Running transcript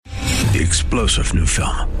The explosive new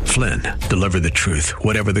film, Flynn, deliver the truth,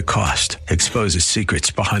 whatever the cost, exposes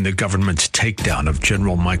secrets behind the government's takedown of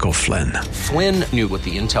General Michael Flynn. Flynn knew what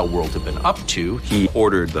the intel world had been up to. He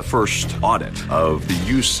ordered the first audit of the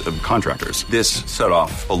use of contractors. This set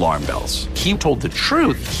off alarm bells. He told the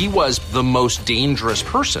truth. He was the most dangerous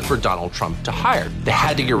person for Donald Trump to hire. They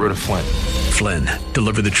had to get rid of Flynn. Flynn,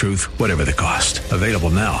 deliver the truth, whatever the cost. Available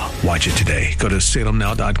now. Watch it today. Go to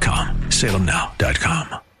salemnow.com.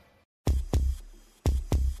 salemnow.com.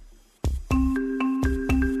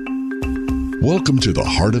 Welcome to the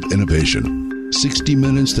Heart of Innovation. 60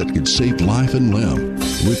 minutes that could save life and limb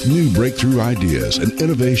with new breakthrough ideas and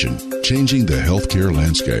innovation changing the healthcare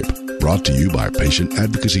landscape. Brought to you by patient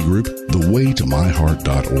advocacy group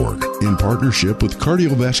thewaytomyheart.org in partnership with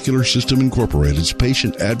Cardiovascular System Incorporated's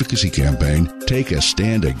patient advocacy campaign, Take a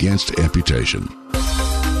Stand Against Amputation.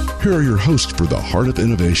 Here are your hosts for the Heart of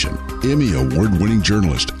Innovation, Emmy Award-winning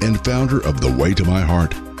journalist and founder of The Way to My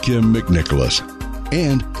Heart, Kim McNicholas,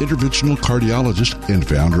 and interventional cardiologist and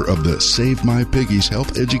founder of the Save My Piggies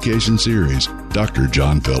Health Education Series, Dr.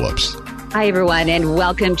 John Phillips. Hi, everyone, and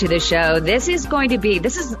welcome to the show. This is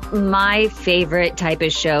my favorite type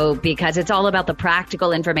of show because it's all about the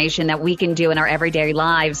practical information that we can do in our everyday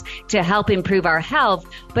lives to help improve our health.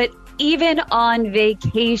 But even on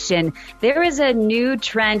vacation, there is a new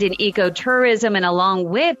trend in ecotourism, and along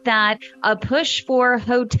with that, a push for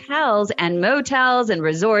hotels and motels and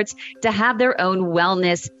resorts to have their own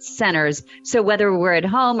wellness centers. So whether we're at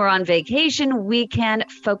home or on vacation, we can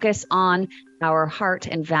focus on our heart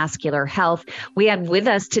and vascular health. We have with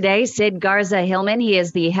us today Sid Garza-Hillman. He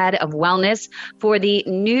is the head of wellness for the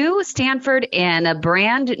new Stanford and a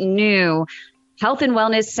brand new Health and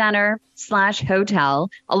Wellness Center / hotel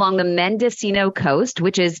along the Mendocino coast,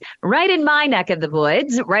 which is right in my neck of the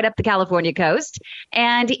woods, right up the California coast.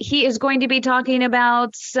 And he is going to be talking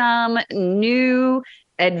about some new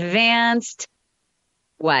advanced,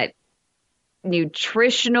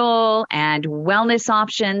 nutritional and wellness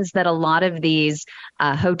options that a lot of these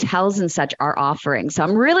hotels and such are offering. So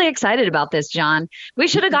I'm really excited about this, John. We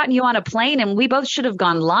should have gotten you on a plane and we both should have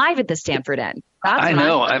gone live at the Stanford end. I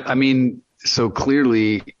know. I mean, so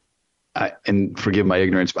clearly, and forgive my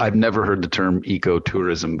ignorance, I've never heard the term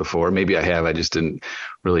ecotourism before. Maybe I have. I just didn't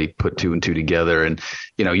really put two and two together. And,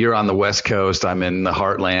 you know, you're on the West Coast. I'm in the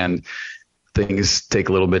heartland. Things take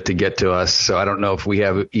a little bit to get to us. So I don't know if we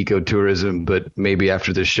have ecotourism, but maybe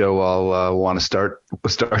after this show, I'll want to start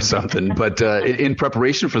something. But in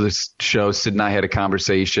preparation for this show, Sid and I had a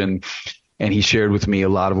conversation, and he shared with me a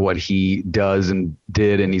lot of what he does and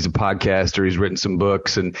did. And he's a podcaster. He's written some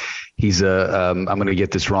books, and he's I'm going to get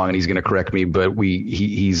this wrong and he's going to correct me, but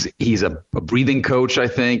he's a breathing coach, I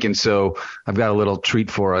think. And so I've got a little treat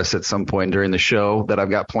for us at some point during the show that I've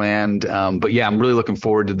got planned. But yeah, I'm really looking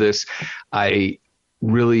forward to this. I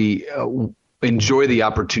really enjoy the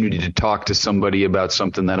opportunity to talk to somebody about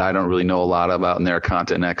something that I don't really know a lot about, and they're a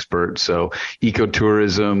content expert. So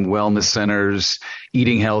ecotourism, wellness centers,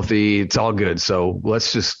 eating healthy, it's all good. So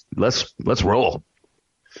let's roll.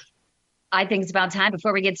 I think it's about time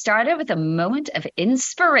before we get started with a moment of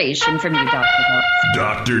inspiration from you, Dr. Phillips.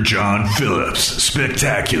 Dr. John Phillips,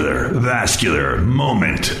 spectacular, vascular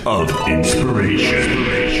moment of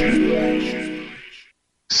inspiration.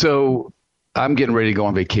 So I'm getting ready to go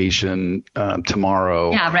on vacation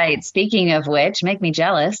tomorrow. Yeah, right. Speaking of which, make me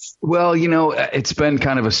jealous. Well, you know, it's been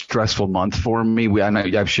kind of a stressful month for me. I know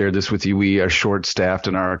I've shared this with you. We are short-staffed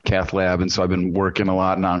in our cath lab, and so I've been working a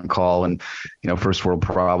lot and on call, and first world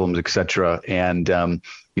problems, et cetera. And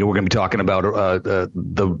we're going to be talking about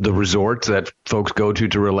the resort that folks go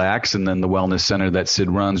to relax, and then the wellness center that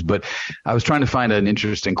Sid runs. But I was trying to find an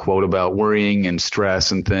interesting quote about worrying and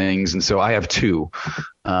stress and things, and so I have two.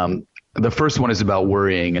 The first one is about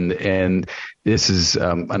worrying, and this is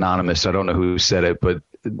anonymous. I don't know who said it, but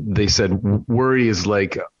they said worry is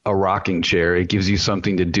like a rocking chair. It gives you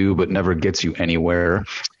something to do, but never gets you anywhere.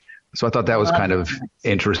 So I thought that was kind of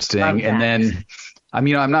interesting. And then, I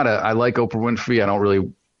like Oprah Winfrey. I don't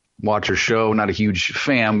really watch her show, not a huge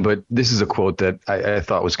fan, but this is a quote that I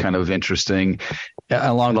thought was kind of interesting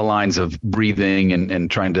along the lines of breathing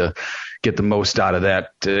and trying to get the most out of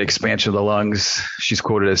that expansion of the lungs. She's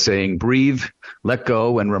quoted as saying, "Breathe, let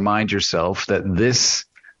go, and remind yourself that this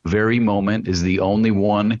very moment is the only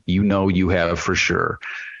one you know you have for sure."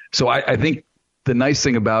 So I think the nice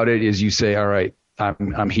thing about it is you say, all right,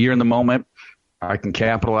 I'm here in the moment. I can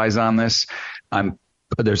capitalize on this.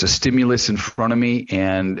 There's a stimulus in front of me,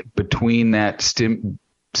 and between that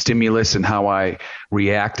stimulus and how I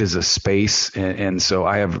react is a space. And so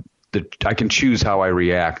I can choose how I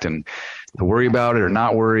react. And worry about it or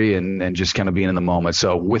not worry, and just kind of being in the moment.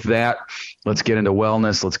 So with that, let's get into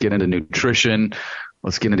wellness. Let's get into nutrition.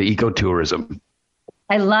 Let's get into ecotourism.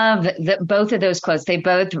 I love both of those quotes. They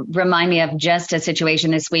both remind me of just a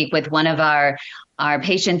situation this week with one of our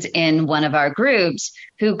patients in one of our groups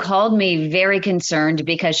who called me very concerned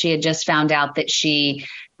because she had just found out that she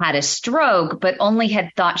had a stroke, but only had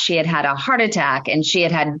thought she had had a heart attack, and she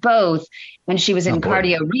had had both when she was in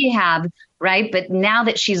cardio rehab, right? But now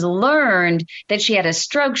that she's learned that she had a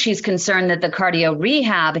stroke, she's concerned that the cardio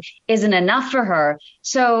rehab isn't enough for her.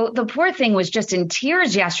 So the poor thing was just in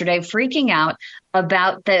tears yesterday, freaking out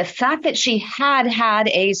about the fact that she had had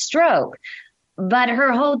a stroke. But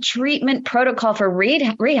her whole treatment protocol for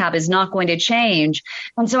rehab is not going to change.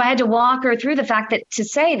 And so I had to walk her through the fact that to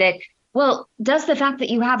say that, well, does the fact that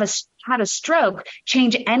you have had a stroke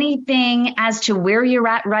change anything as to where you're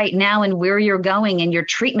at right now and where you're going in your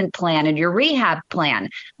treatment plan and your rehab plan?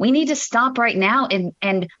 We need to stop right now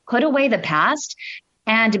and put away the past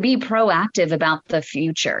and be proactive about the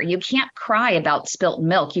future. You can't cry about spilt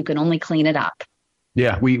milk. You can only clean it up.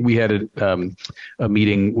 Yeah, we had a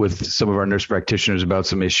meeting with some of our nurse practitioners about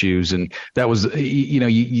some issues, and that was,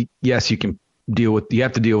 yes, you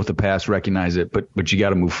have to deal with the past, recognize it, but you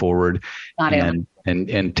got to move forward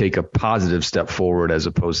and take a positive step forward as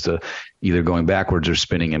opposed to either going backwards or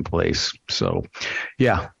spinning in place. So,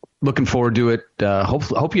 yeah, looking forward to it.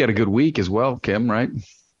 Hope you had a good week as well, Kim, right?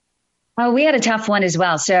 Oh, we had a tough one as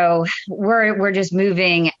well. So we're just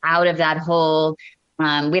moving out of that whole.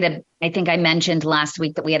 I think I mentioned last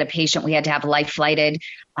week that we had a patient we had to have life flighted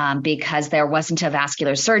because there wasn't a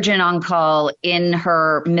vascular surgeon on call in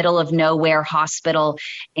her middle of nowhere hospital.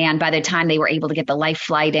 And by the time they were able to get the life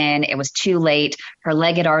flight in, it was too late. Her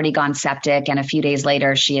leg had already gone septic. And a few days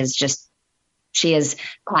later, she is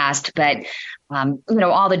passed. But,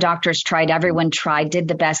 all the doctors tried, everyone tried, did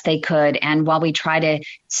the best they could. And while we try to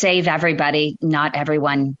save everybody, not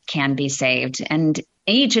everyone can be saved. And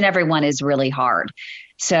each and every one is really hard.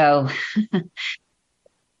 So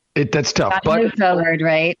that's tough. But move forward,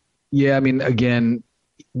 right? Yeah, I mean, again,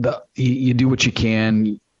 you do what you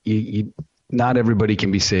can. Not everybody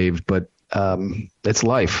can be saved, but it's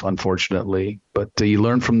life, unfortunately. But you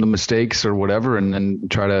learn from the mistakes or whatever, and then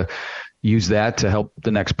try to use that to help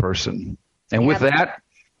the next person. And with that,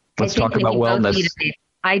 let's talk about wellness.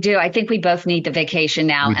 I do. I think we both need the vacation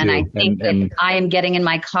now. And I think that I am getting in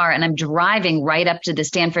my car and I'm driving right up to the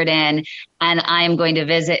Stanford Inn and I am going to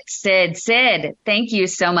visit Sid. Sid, thank you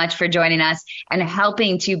so much for joining us and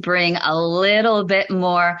helping to bring a little bit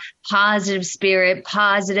more positive spirit,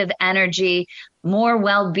 positive energy, more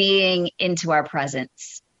well-being into our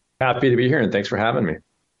presence. Happy to be here and thanks for having me.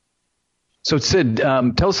 So Sid,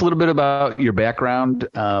 tell us a little bit about your background,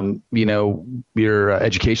 your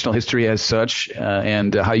educational history as such,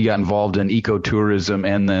 and how you got involved in ecotourism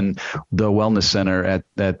and then the wellness center at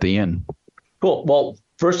the inn. Cool. Well,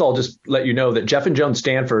 first I'll just let you know that Jeff and Joan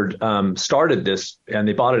Stanford started this, and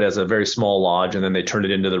they bought it as a very small lodge, and then they turned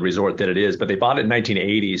it into the resort that it is. But they bought it in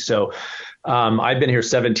 1980. So I've been here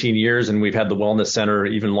 17 years, and we've had the wellness center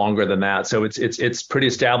even longer than that. So it's pretty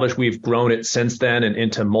established. We've grown it since then and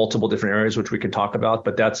into multiple different areas, which we can talk about.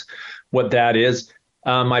 But that's what that is.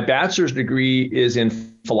 My bachelor's degree is in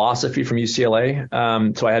philosophy from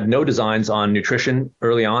UCLA. So I had no designs on nutrition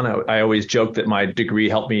early on. I always joked that my degree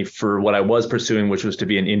helped me for what I was pursuing, which was to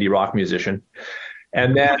be an indie rock musician.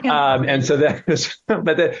 And then, and so that was,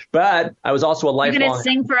 but I was also a lifelong. You're going to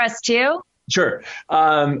sing for us too? Sure.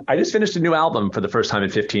 I just finished a new album for the first time in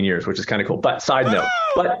 15 years, which is kind of cool. But side note,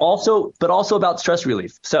 but also about stress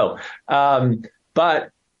relief. So, I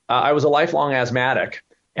was a lifelong asthmatic.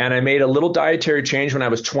 And I made a little dietary change when I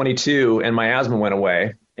was 22 and my asthma went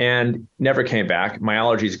away and never came back. My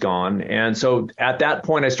allergies gone. And so at that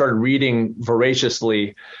point, I started reading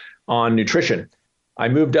voraciously on nutrition. I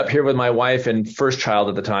moved up here with my wife and first child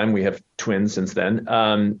at the time. We have twins since then.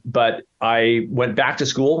 But I went back to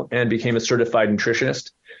school and became a certified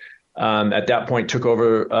nutritionist. At that point, took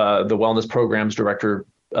over the wellness programs director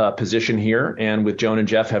position here. And with Joan and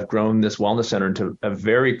Jeff have grown this wellness center into a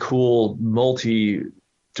very cool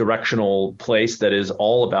multi-directional place that is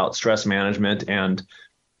all about stress management. And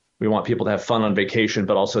we want people to have fun on vacation,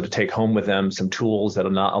 but also to take home with them some tools that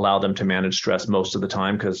will not allow them to manage stress most of the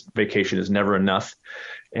time, because vacation is never enough.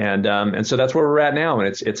 And so that's where we're at now. And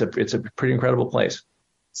it's a pretty incredible place.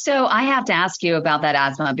 So I have to ask you about that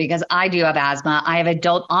asthma, because I do have asthma. I have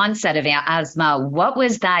adult onset of asthma. What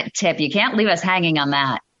was that tip? You can't leave us hanging on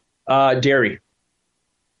that. Dairy.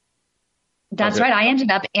 That's right. I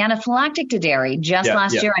ended up anaphylactic to dairy just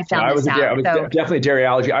last year. I found this out. I was definitely dairy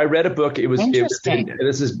allergy. I read a book. Interesting.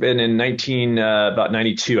 This has been in about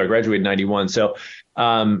 92. I graduated in 91. So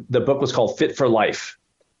the book was called Fit for Life.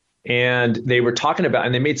 And they were talking about,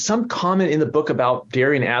 and they made some comment in the book about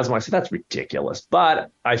dairy and asthma. I said, that's ridiculous.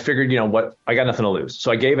 But I figured, I got nothing to lose.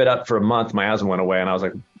 So I gave it up for a month. My asthma went away and I was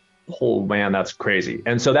like, oh man, that's crazy.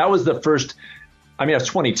 And so that was the first, I was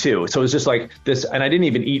 22. So it was just like this, and I didn't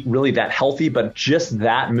even eat really that healthy, but just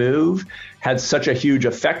that move had such a huge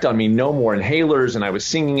effect on me. No more inhalers. And I was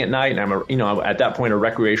singing at night, and I'm at that point, a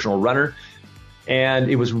recreational runner. And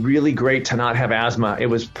it was really great to not have asthma. It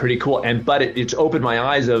was pretty cool. But it's opened my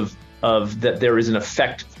eyes of that there is an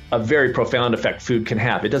effect, a very profound effect food can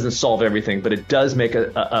have. It doesn't solve everything, but it does make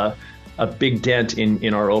a big dent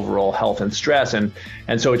in our overall health and stress. And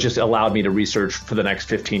so it just allowed me to research for the next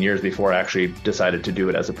 15 years before I actually decided to do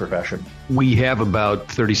it as a profession. We have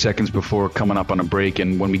about 30 seconds before coming up on a break.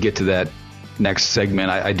 And when we get to that next segment,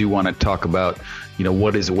 I do want to talk about,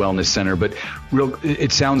 what is a wellness center, but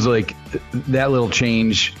it sounds like that little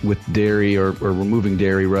change with dairy or removing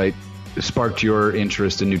dairy, right, sparked your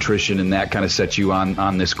interest in nutrition, and that kind of set you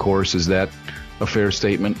on this course. Is that a fair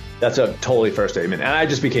statement? That's a totally fair statement. And I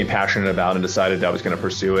just became passionate about and decided I was going to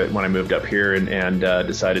pursue it when I moved up here and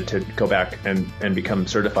decided to go back and become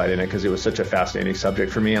certified in it because it was such a fascinating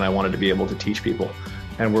subject for me, and I wanted to be able to teach people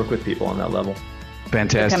and work with people on that level.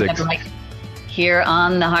 Fantastic. Here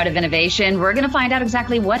on The Heart of Innovation, we're going to find out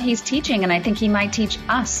exactly what he's teaching, and I think he might teach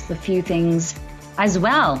us a few things as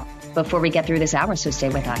well before we get through this hour, so stay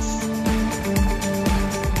with us.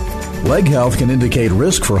 Leg health can indicate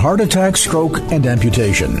risk for heart attack, stroke, and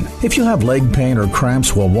amputation. If you have leg pain or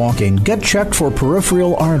cramps while walking, get checked for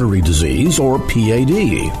peripheral artery disease, or PAD.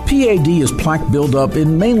 PAD is plaque buildup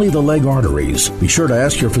in mainly the leg arteries. Be sure to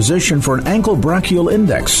ask your physician for an ankle brachial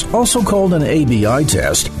index, also called an ABI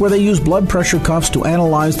test, where they use blood pressure cuffs to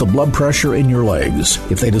analyze the blood pressure in your legs.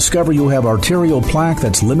 If they discover you have arterial plaque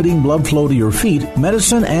that's limiting blood flow to your feet,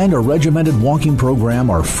 medicine and a regimented walking program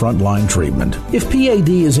are frontline treatment. If PAD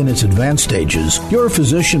is in its advanced stages, your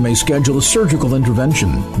physician may schedule a surgical intervention.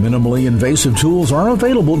 Minimally invasive tools are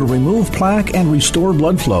available to remove plaque and restore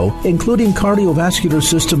blood flow, including Cardiovascular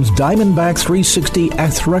System's Diamondback 360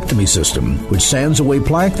 atherectomy system, which sands away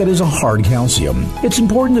plaque that is a hard calcium. It's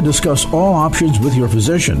important to discuss all options with your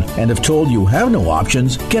physician, and if told you have no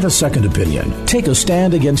options, get a second opinion. Take a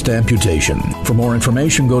stand against amputation. For more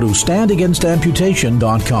information, go to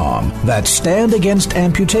standagainsamputation.com. That's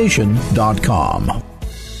standagainsamputation.com.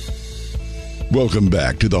 Welcome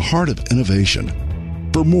back to The Heart of Innovation.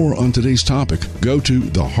 For more on today's topic, go to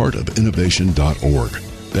theheartofinnovation.org.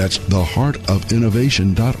 That's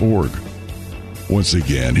theheartofinnovation.org. Once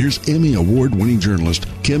again, here's Emmy Award-winning journalist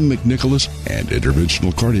Kim McNicholas and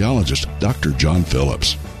interventional cardiologist Dr. John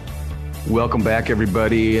Phillips. Welcome back,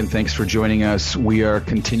 everybody, and thanks for joining us. We are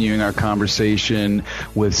continuing our conversation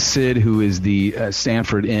with Sid, who is the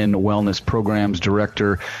Stanford Inn Wellness Programs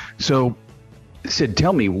Director. So, Sid,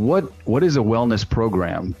 tell me, what is a wellness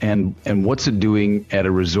program, and what's it doing at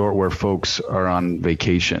a resort where folks are on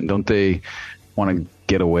vacation? Don't they want to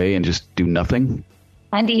get away and just do nothing?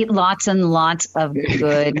 And eat lots and lots of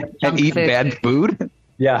good and eat food. Bad food?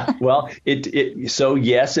 Yeah, well, so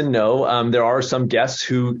yes and no. There are some guests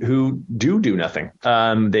who do nothing.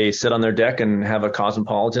 They sit on their deck and have a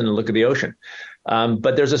cosmopolitan and look at the ocean.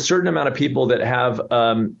 But there's a certain amount of people that have,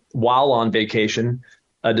 while on vacation,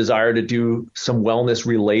 a desire to do some wellness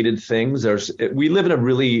related things. We live in a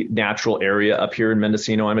really natural area up here in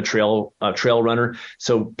Mendocino. I'm a trail runner.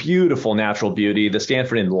 So beautiful natural beauty. The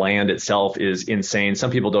Stanford Inn land itself is insane.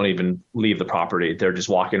 Some people don't even leave the property. They're just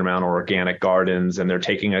walking around our organic gardens, and they're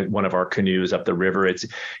taking one of our canoes up the river. It's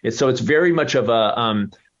very much of a,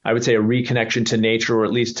 I would say, a reconnection to nature, or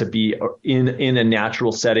at least to be in a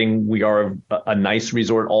natural setting. We are a nice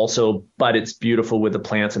resort also, but it's beautiful with the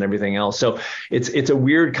plants and everything else. So it's a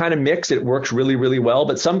weird kind of mix. It works really, really well.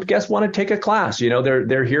 But some guests want to take a class.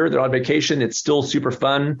 They're here, they're on vacation. It's still super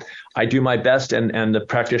fun. I do my best, and the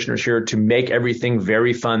practitioners here, to make everything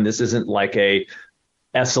very fun. This isn't like a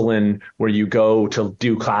Esalen where you go to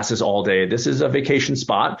do classes all day. This is a vacation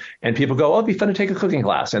spot, and people go, it'd be fun to take a cooking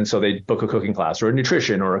class. And so they book a cooking class, or a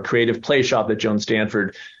nutrition, or a creative play shop that Joan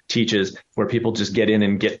Stanford teaches, where people just get in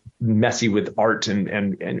and get messy with art and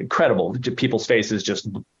incredible. People's faces just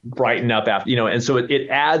brighten up after, and so it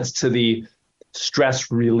adds to the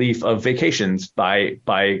stress relief of vacations by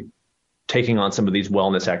taking on some of these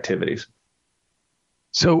wellness activities.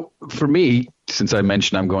 So for me, since I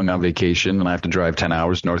mentioned I'm going on vacation and I have to drive 10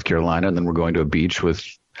 hours to North Carolina, and then we're going to a beach with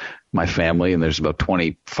my family, and there's about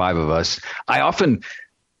 25 of us, I often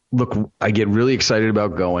look, I get really excited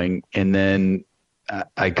about going, and then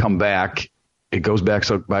I come back. It goes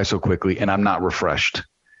by so quickly, and I'm not refreshed.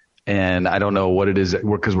 And I don't know what it is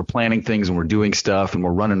because we're planning things and we're doing stuff and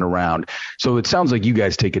we're running around. So it sounds like you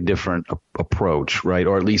guys take a different approach, right?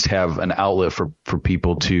 Or at least have an outlet for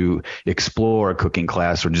people to explore a cooking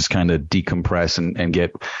class or just kind of decompress and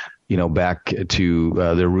get, back to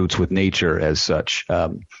their roots with nature as such.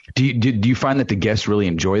 Do you find that the guests really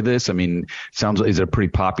enjoy this? I mean, is it a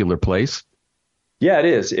pretty popular place? Yeah, it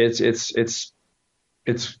is. It's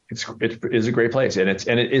a great place, and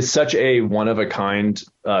it is such a one of a kind.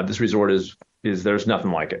 This resort is there's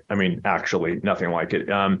nothing like it. I mean, actually, nothing like it.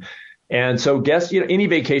 And so, guests, any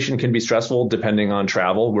vacation can be stressful depending on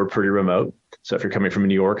travel. We're pretty remote, so if you're coming from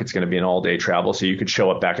New York, it's going to be an all-day travel. So you could show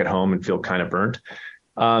up back at home and feel kind of burnt.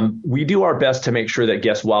 We do our best to make sure that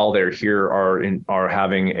guests, while they're here, are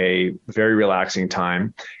having a very relaxing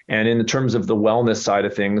time, and in terms of the wellness side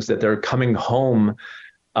of things, that they're coming home.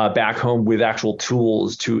 Back home with actual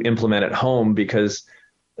tools to implement at home, because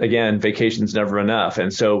again, vacation's never enough.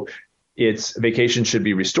 And so vacation should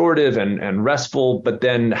be restorative and restful, but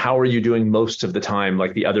then how are you doing most of the time,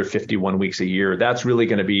 like the other 51 weeks a year? That's really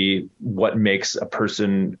going to be what makes a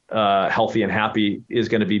person healthy and happy, is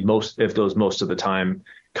going to be most of the time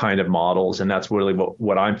kind of models. And that's really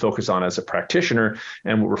what I'm focused on as a practitioner.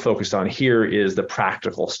 And what we're focused on here is the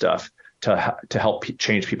practical stuff to help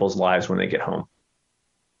change people's lives when they get home.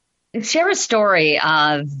 Share a story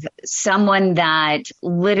of someone that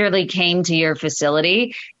literally came to your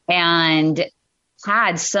facility and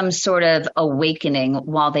had some sort of awakening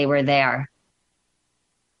while they were there.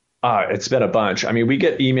 It's been a bunch. I mean, we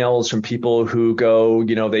get emails from people who go,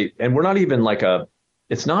 and we're not even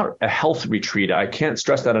it's not a health retreat. I can't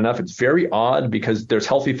stress that enough. It's very odd because there's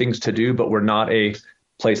healthy things to do, but we're not a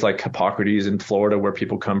place like Hippocrates in Florida where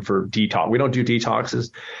people come for detox. We don't do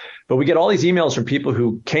detoxes. But we get all these emails from people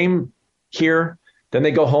who came here, then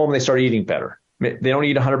they go home and they start eating better. They don't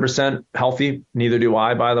eat 100% healthy, neither do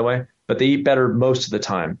I, by the way, but they eat better most of the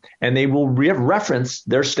time. And they will reference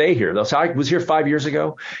their stay here. They'll say, I was here 5 years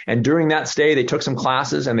ago, and during that stay, they took some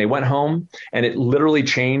classes and they went home, and it literally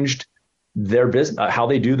changed their business, how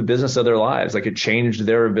they do the business of their lives. Like, it changed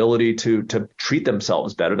their ability to treat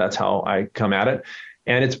themselves better. That's how I come at it.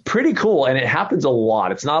 And it's pretty cool. And it happens a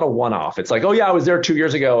lot. It's not a one-off. It's like, oh, yeah, I was there 2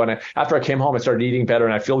 years ago. And after I came home, I started eating better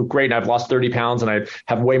and I feel great. And I've lost 30 pounds and I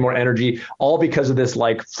have way more energy, all because of this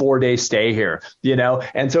 4-day stay here,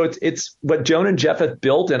 And so it's what Joan and Jeff have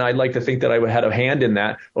built. And I'd like to think that I would have had a hand in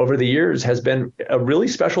that over the years, has been a really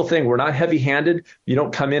special thing. We're not heavy handed. You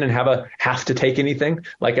don't come in and have to take anything,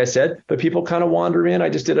 like I said, but people kind of wander in. I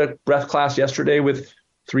just did a breath class yesterday with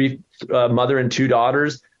 3 mother and 2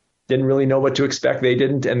 daughters. Didn't really know what to expect. They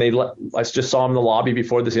didn't. And I just saw them in the lobby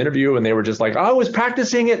before this interview, and they were just like, I was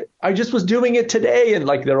practicing it. I just was doing it today. And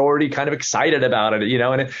they're already kind of excited about it,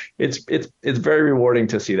 and it's very rewarding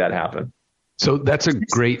to see that happen. So that's a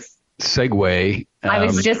great segue. I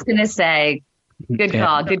was just going to say, good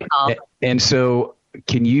call. And so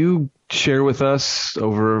can you share with us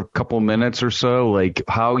over a couple of minutes or so,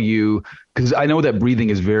 how because I know that breathing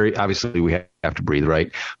is obviously we have to breathe,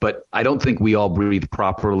 right? But I don't think we all breathe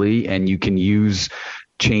properly, and you can use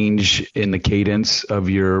change in the cadence of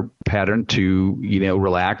your pattern to,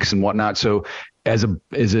 relax and whatnot. So is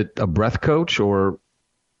it a breath coach, or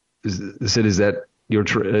is that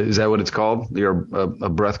what it's called? You're a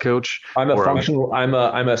breath coach? I'm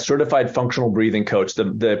a certified functional breathing coach.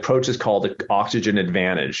 The approach is called the Oxygen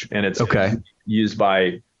Advantage, and it's used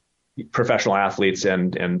by professional athletes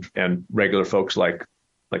and regular folks like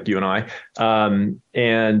you and I.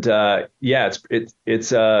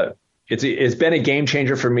 It's been a game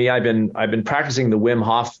changer for me. I've been practicing the Wim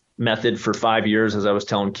Hof method for 5 years, as I was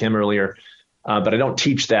telling Kim earlier. But I don't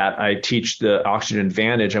teach that. I teach the Oxygen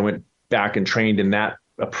Advantage. I went back and trained in that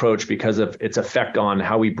approach because of its effect on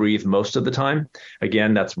how we breathe most of the time.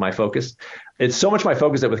 Again, that's my focus. It's so much my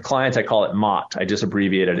focus that with clients, I call it MOT. I just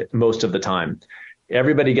abbreviated it most of the time.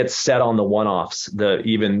 Everybody gets set on the one-offs. I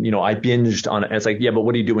binged on it. It's like, yeah, but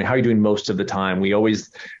what are you doing? How are you doing most of the time? We always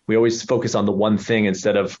focus on the one thing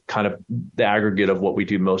instead of kind of the aggregate of what we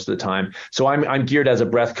do most of the time. So I'm geared as a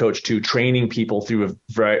breath coach to training people through a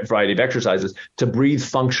variety of exercises to breathe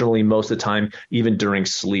functionally most of the time, even during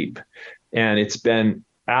sleep. And it's been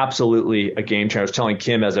absolutely a game changer. I was telling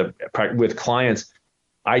Kim with clients,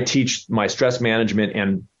 I teach my stress management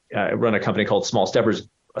and run a company called Small Steppers,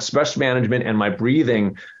 stress management and my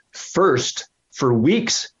breathing first for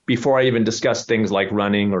weeks before I even discuss things like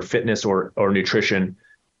running or fitness or nutrition.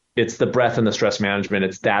 It's the breath and the stress management.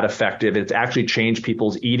 It's that effective. It's actually changed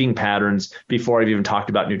people's eating patterns before I've even talked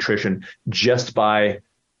about nutrition, just by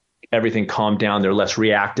everything calmed down. They're less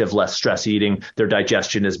reactive, less stress eating. Their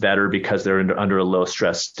digestion is better because they're under a low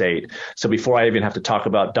stress state. So before I even have to talk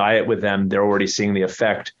about diet with them, they're already seeing the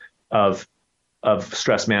effect of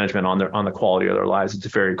stress management on the quality of their lives. It's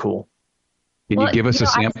very cool. Can you give us a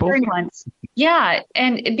sample? Yeah.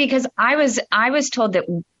 And because I was told that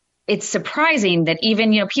it's surprising that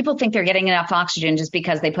even, people think they're getting enough oxygen just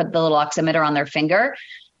because they put the little oximeter on their finger.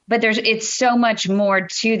 But it's so much more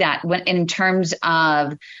to that in terms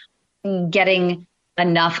of getting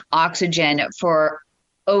enough oxygen for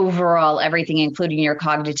overall everything, including your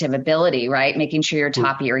cognitive ability, right? Making sure you're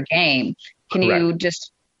top of your game. Can Correct. you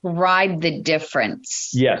just ride the difference?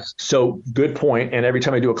 Yes. So good point. And every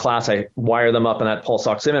time I do a class, I wire them up on that pulse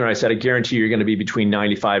oximeter. I said, I guarantee you're going to be between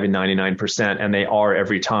 95 and 99%. And they are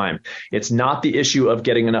every time. It's not the issue of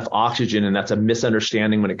getting enough oxygen. And that's a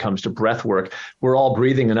misunderstanding when it comes to breath work. We're all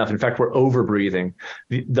breathing enough. In fact, we're over breathing.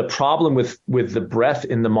 The problem with the breath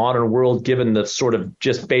in the modern world, given the sort of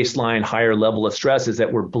just baseline higher level of stress, is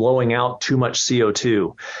that we're blowing out too much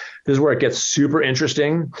CO2. This is where it gets super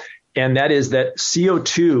interesting. And that is that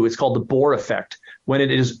CO2 is called the Bohr effect. When it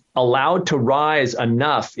is allowed to rise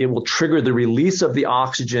enough, it will trigger the release of the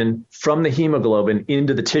oxygen from the hemoglobin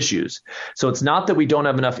into the tissues. So it's not that we don't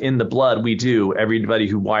have enough in the blood. We do. Everybody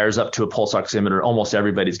who wires up to a pulse oximeter, almost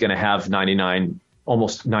everybody's going to have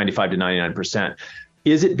almost 95 to 99%.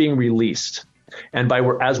 Is it being released? And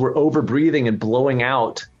as we're over breathing and blowing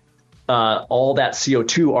out all that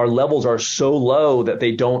CO2, our levels are so low that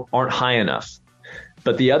they aren't high enough.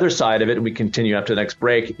 But the other side of it, and we continue after the next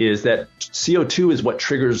break, is that CO2 is what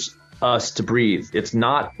triggers us to breathe. It's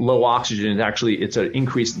not low oxygen. It's an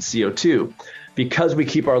increase in CO2. Because we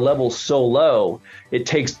keep our levels so low, it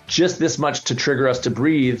takes just this much to trigger us to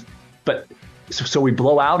breathe. But so we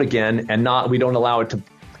blow out again and we don't allow it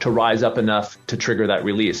to rise up enough to trigger that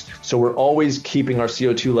release. So we're always keeping our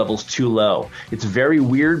CO2 levels too low. It's very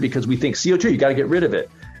weird because we think CO2, you got to get rid of it.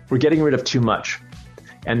 We're getting rid of too much.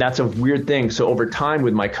 And that's a weird thing. So over time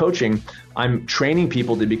with my coaching, I'm training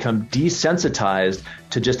people to become desensitized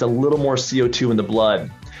to just a little more CO2 in the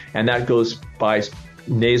blood. And that goes by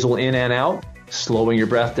nasal in and out, slowing your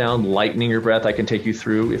breath down, lightening your breath. I can take you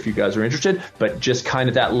through if you guys are interested, but just kind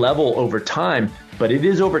of that level over time. But it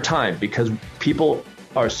is over time because people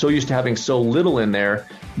are so used to having so little in there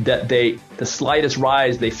that the slightest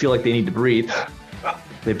rise, they feel like they need to breathe.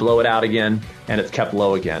 They blow it out again and it's kept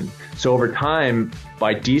low again. So over time,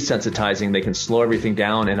 by desensitizing, they can slow everything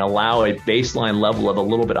down and allow a baseline level of a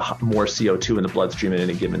little bit more CO2 in the bloodstream at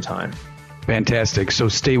any given time. Fantastic. So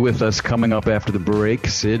stay with us. Coming up after the break,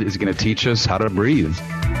 Sid is going to teach us how to breathe.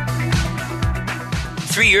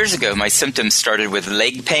 3 years ago, my symptoms started with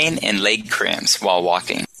leg pain and leg cramps while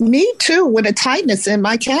walking. Me too, with a tightness in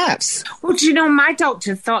my calves. Well, do you know, my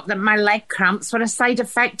doctor thought that my leg cramps were a side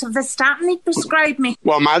effect of the statin he prescribed me.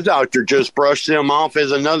 Well, my doctor just brushed them off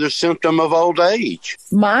as another symptom of old age.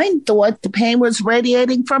 Mine thought the pain was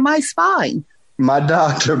radiating from my spine. My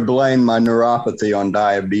doctor blamed my neuropathy on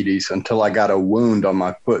diabetes until I got a wound on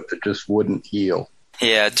my foot that just wouldn't heal.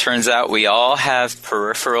 Yeah, it turns out we all have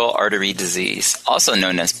peripheral artery disease, also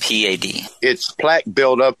known as PAD. It's plaque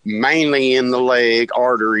buildup mainly in the leg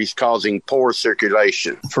arteries causing poor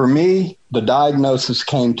circulation. For me, the diagnosis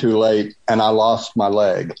came too late and I lost my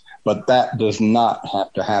leg, but that does not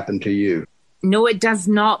have to happen to you. No, it does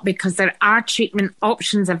not, because there are treatment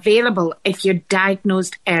options available if you're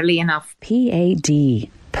diagnosed early enough. PAD.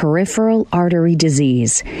 Peripheral artery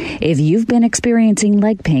disease. If you've been experiencing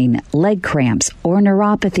leg pain, leg cramps, or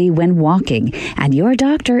neuropathy when walking, and your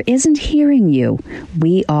doctor isn't hearing you,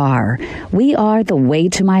 we are. We are the Way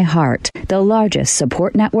to My Heart, the largest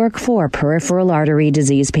support network for peripheral artery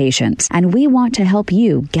disease patients, and we want to help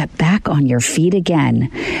you get back on your feet again.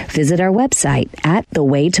 Visit our website at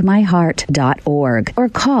thewaytomyheart.org or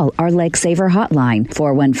call our Leg Saver hotline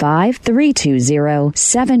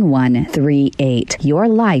 415-320-7138. Your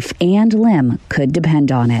life and limb could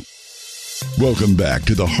depend on it. Welcome back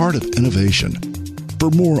to the Heart of Innovation.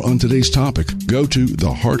 For more on today's topic, go to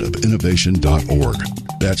theheartofinnovation.org.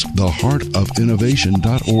 That's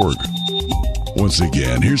theheartofinnovation.org. Once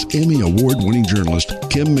again, here's Emmy Award-winning journalist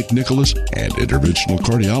Kim McNicholas and interventional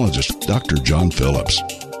cardiologist Dr. John Phillips.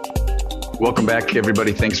 Welcome back,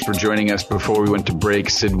 everybody. Thanks for joining us. Before we went to break,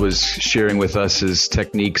 Sid was sharing with us his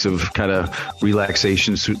techniques of kind of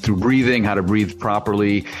relaxation through breathing, how to breathe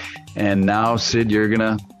properly. And now, Sid, you're going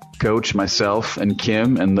to coach myself and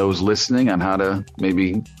Kim and those listening on how to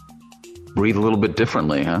maybe breathe a little bit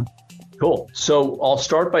differently, huh? Cool. So I'll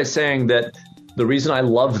start by saying that the reason I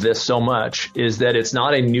love this so much is that it's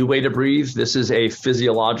not a new way to breathe. This is a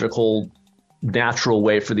physiological, natural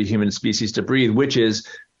way for the human species to breathe, which is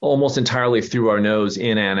almost entirely through our nose,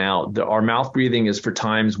 in and out. Our mouth breathing is for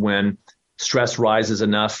times when stress rises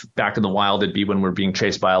enough. Back in the wild, it'd be when we're being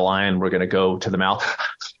chased by a lion, we're going to go to the mouth.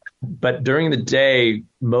 But during the day,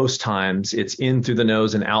 most times it's in through the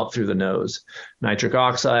nose and out through the nose. Nitric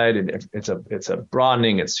oxide, and it's a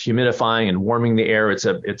broadening, it's humidifying and warming the air.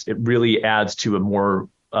 It really adds to a more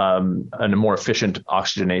efficient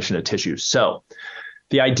oxygenation of tissue. So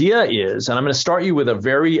the idea is, and I'm going to start you with a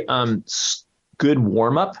very good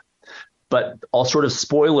warm up, but I'll sort of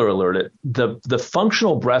spoiler alert it. The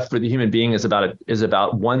functional breath for the human being is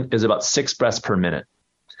about 6 breaths per minute.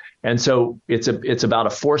 And so it's about a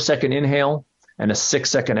 4-second inhale and a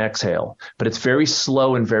 6-second exhale, but it's very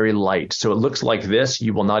slow and very light. So it looks like this.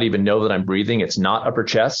 You will not even know that I'm breathing. It's not upper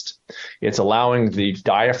chest. It's allowing the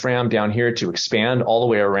diaphragm down here to expand all the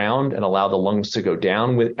way around and allow the lungs to go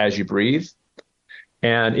down as you breathe.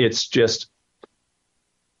 And it's just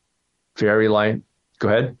very light. Go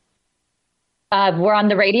ahead. We're on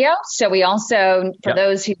the radio, so we also, for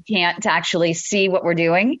those who can't actually see what we're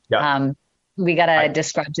doing, we got to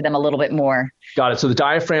describe to them a little bit more. Got it. So the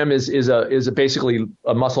diaphragm is basically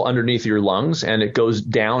a muscle underneath your lungs, and it goes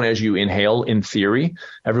down as you inhale. In theory,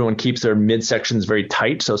 everyone keeps their midsections very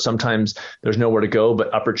tight, so sometimes there's nowhere to go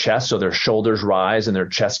but upper chest, so their shoulders rise and their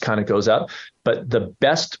chest kind of goes up. But the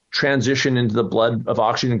best transition into the blood of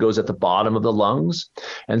oxygen goes at the bottom of the lungs.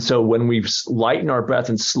 And so when we lighten our breath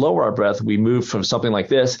and slower our breath, we move from something like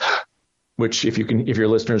this, which if your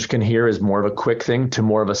listeners can hear, is more of a quick thing, to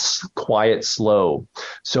more of a quiet, slow.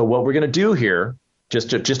 So what we're going to do here,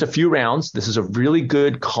 just a few rounds. This is a really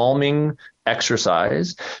good calming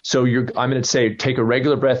exercise. So I'm going to say, take a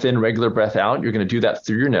regular breath in, regular breath out. You're going to do that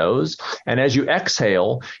through your nose. And as you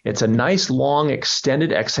exhale, it's a nice, long,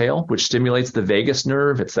 extended exhale, which stimulates the vagus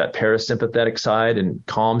nerve. It's that parasympathetic side and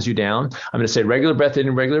calms you down. I'm going to say regular breath in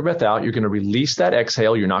and regular breath out. You're going to release that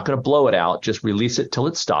exhale. You're not going to blow it out. Just release it till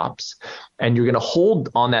it stops. And you're going to hold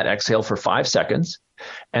on that exhale for 5 seconds.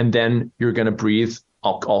 And then you're going to breathe.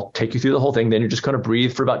 I'll take you through the whole thing. Then you're just going to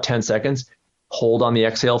breathe for about 10 seconds. Hold on the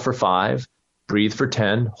exhale for 5, breathe for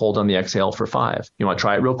 10, hold on the exhale for 5. You want to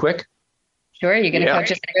try it real quick? Sure. You're going to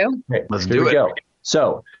coach us through? Okay, let's do it. Go.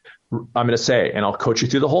 So I'm going to say, and I'll coach you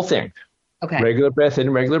through the whole thing. Okay. Regular breath in,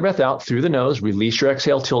 regular breath out through the nose. Release your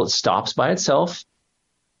exhale till it stops by itself.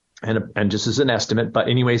 And just as an estimate, but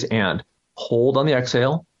anyways, and hold on the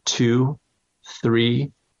exhale, 2,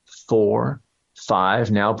 3, 4,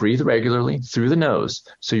 5. Now breathe regularly through the nose.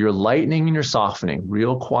 So you're lightening and you're softening,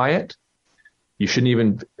 real quiet. You shouldn't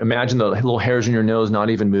even imagine the little hairs in your nose not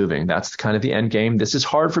even moving. That's kind of the end game. This is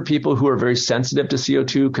hard for people who are very sensitive to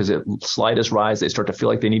CO2 because at slightest rise, they start to feel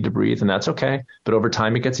like they need to breathe, and that's okay. But over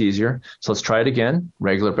time, it gets easier. So let's try it again.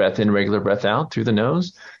 Regular breath in, regular breath out through the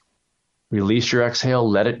nose. Release your exhale,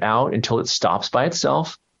 let it out until it stops by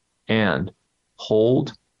itself, and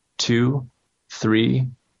hold 2, 3,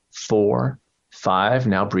 4, 5.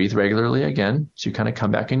 Now breathe regularly again. So you kind of come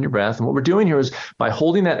back in your breath. And what we're doing here is by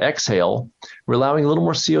holding that exhale, we're allowing a little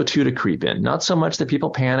more CO2 to creep in. Not so much that people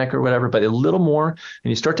panic or whatever, but a little more. And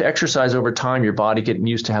you start to exercise over time, your body getting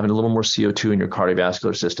used to having a little more CO2 in your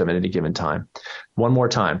cardiovascular system at any given time. One more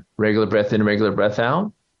time. Regular breath in, regular breath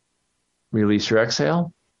out. Release your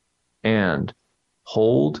exhale. And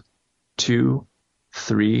hold 2,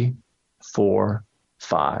 3, 4,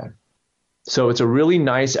 5. So it's a really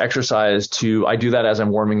nice exercise I do that as I'm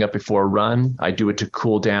warming up before a run. I do it to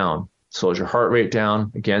cool down. Slows your heart rate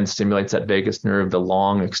down. Again, stimulates that vagus nerve, the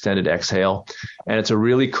long extended exhale. And it's a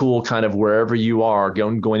really cool kind of wherever you are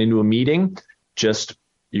going into a meeting,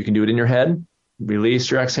 you can do it in your head. Release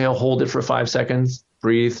your exhale, hold it for 5 seconds,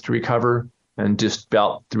 breathe to recover. And just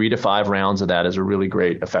about 3 to 5 rounds of that is a really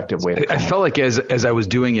great, effective way. I felt like as I was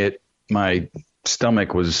doing it, my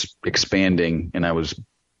stomach was expanding and I was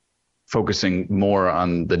focusing more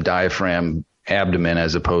on the diaphragm abdomen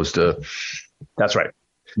as opposed to. That's right.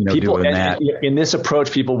 People, doing that. In this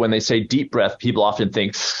approach, people, when they say deep breath, people often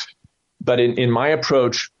think, but in my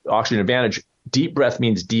approach, Oxygen Advantage, deep breath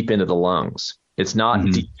means deep into the lungs. It's not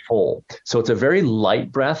deep full. So it's a very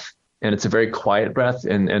light breath and it's a very quiet breath.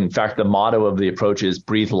 And in fact, the motto of the approach is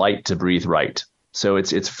breathe light to breathe right. So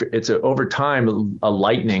it's over time, a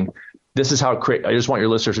lightening. This is how I just want your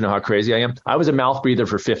listeners to know how crazy I am. I was a mouth breather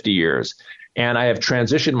for 50 years, and I have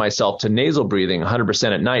transitioned myself to nasal breathing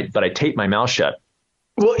 100% at night, but I tape my mouth shut.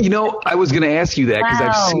 Well, I was going to ask you that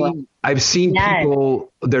because I've seen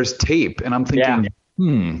people, there's tape, and I'm thinking,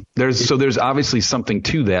 there's obviously something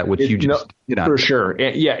to that, which you just, For sure.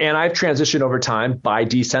 And I've transitioned over time by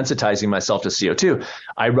desensitizing myself to CO2.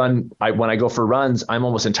 When I go for runs, I'm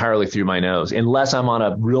almost entirely through my nose, unless I'm on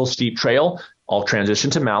a real steep trail. I'll transition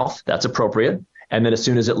to mouth. That's appropriate. And then as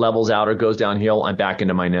soon as it levels out or goes downhill, I'm back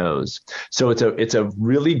into my nose. So it's a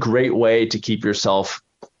really great way to keep yourself,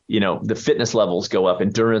 the fitness levels go up,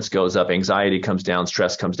 endurance goes up, anxiety comes down,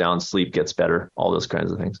 stress comes down, sleep gets better, all those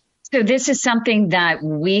kinds of things. So this is something that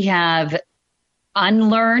we have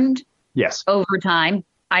unlearned over time,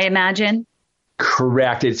 I imagine.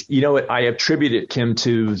 Correct. It's, I attribute it, Kim,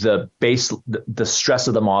 to the stress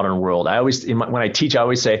of the modern world. When I teach, I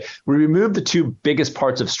always say we removed the two biggest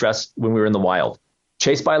parts of stress when we were in the wild: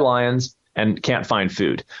 chased by lions and can't find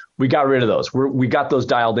food. We got rid of those. We got those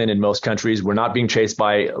dialed in most countries. We're not being chased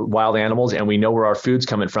by wild animals, and we know where our food's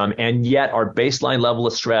coming from. And yet our baseline level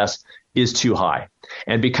of stress is too high.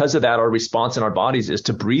 And because of that, our response in our bodies is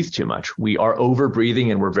to breathe too much. We are over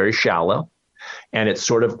breathing and we're very shallow. And it's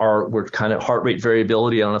sort of we're kind of heart rate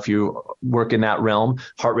variability. I don't know if you work in that realm.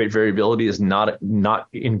 Heart rate variability is not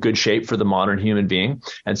in good shape for the modern human being.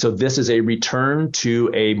 And so this is a return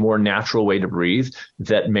to a more natural way to breathe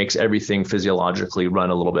that makes everything physiologically run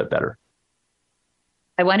a little bit better.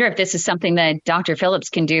 I wonder if this is something that Dr. Phillips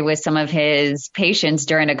can do with some of his patients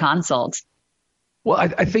during a consult. Well,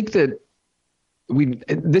 I think that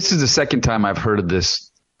this is the second time I've heard of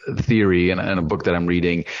this theory in a book that I'm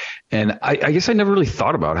reading. And I guess I never really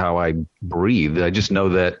thought about how I breathe. I just know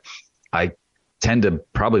that I tend to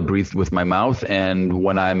probably breathe with my mouth. And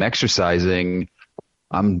when I'm exercising,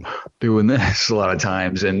 I'm doing this a lot of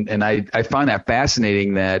times. And I find that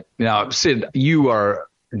fascinating that, Sid, do you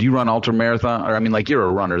run ultra marathon? Or you're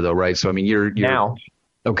a runner though, right? So, you're now.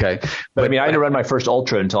 Okay. But I didn't run my first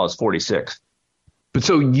ultra until I was 46. But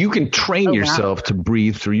so you can train yourself to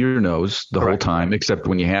breathe through your nose the whole time, except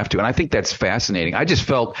when you have to. And I think that's fascinating. I just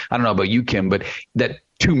felt, I don't know about you, Kim, but that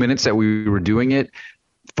 2 minutes that we were doing it,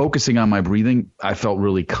 focusing on my breathing, I felt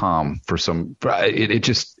really calm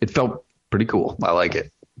it felt pretty cool. I like it.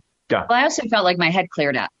 Yeah. Well, I also felt like my head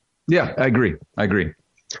cleared up. Yeah, I agree.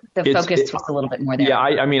 The focus was a little bit more there. Yeah.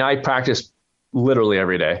 I practice literally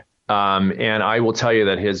every day. And I will tell you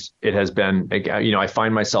that it has been, I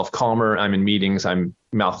find myself calmer. I'm in meetings. I'm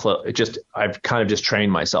mouth closed. I've kind of just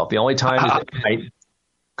trained myself. The only time is at night.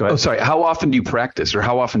 Go ahead. Oh, sorry. How often do you practice, or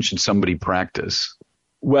how often should somebody practice?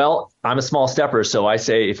 Well, I'm a small stepper, so I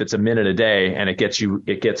say if it's a minute a day and it gets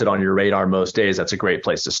it on your radar most days, that's a great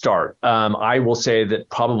place to start. I will say that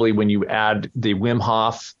probably when you add the Wim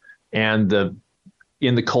Hof and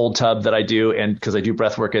in the cold tub that I do, and because I do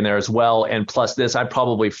breath work in there as well, and plus this, I'm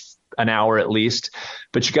probably an hour at least.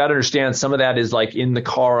 But you got to understand, some of that is like in the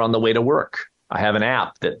car on the way to work. I have an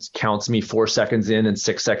app that counts me 4 seconds in and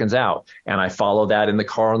 6 seconds out. And I follow that in the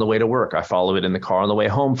car on the way to work. I follow it in the car on the way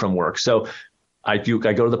home from work. So I go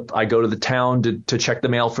to the town to check the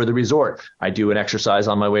mail for the resort. I do an exercise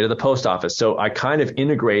on my way to the post office. So I kind of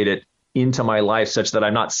integrate it into my life such that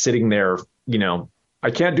I'm not sitting there, I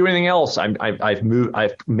can't do anything else. I've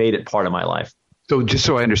made it part of my life. So just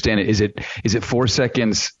so I understand it, is it 4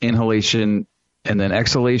 seconds inhalation and then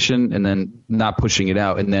exhalation and then not pushing it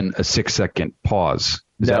out and then a 6 second pause?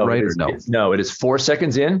 Is that right or no? No, it is 4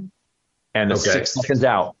 seconds in and 6 seconds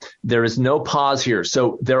out. There is no pause here.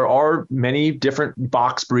 So there are many different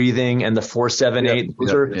box breathing and the 4-7-8.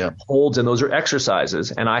 Those are holds and those are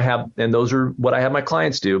exercises. And those are what I have my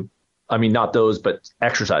clients do. I mean, not those, but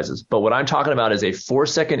exercises. But what I'm talking about is a 4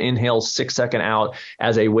 second inhale, 6 second out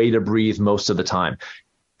as a way to breathe most of the time.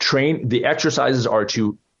 The exercises are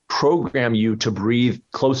to program you to breathe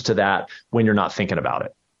close to that when you're not thinking about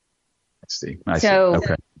it. I see.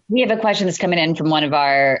 Okay. We have a question that's coming in from one of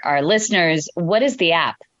our listeners. What is the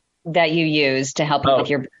app that you use to help you with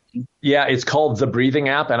your breathing? Yeah, it's called the Breathing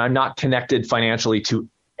app, and I'm not connected financially to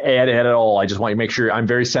at all. I just want you to make sure I'm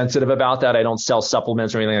very sensitive about that. I don't sell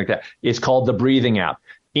supplements or anything like that. It's called the Breathing app.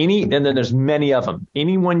 And then there's many of them.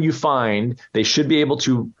 Anyone you find, they should be able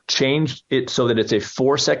to change it so that it's a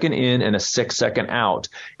 4 second in and a 6 second out,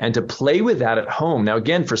 and to play with that at home. Now,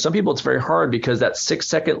 again, for some people, it's very hard because that 6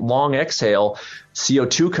 second long exhale,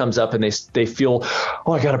 CO2 comes up and they feel,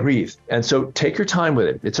 I got to breathe. And so take your time with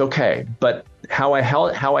it. It's okay. But how I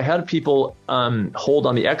had people hold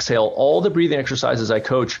on the exhale, all the breathing exercises I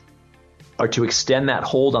coach are to extend that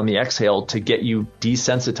hold on the exhale to get you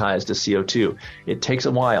desensitized to CO2. It takes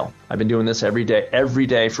a while. I've been doing this every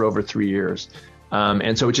day for over 3 years.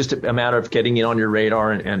 And so it's just a matter of getting it on your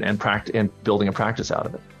radar and building a practice out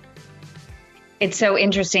of it. It's so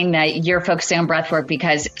interesting that you're focusing on breath work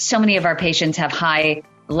because so many of our patients have high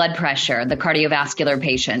blood pressure, the cardiovascular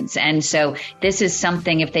patients. And so this is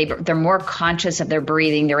something, if they're more conscious of their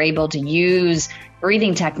breathing, they're able to use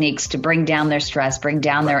breathing techniques to bring down their stress, bring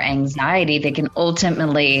down their anxiety. They can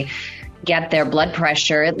ultimately get their blood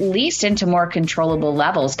pressure at least into more controllable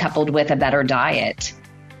levels coupled with a better diet.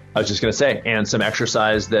 I was just going to say, and some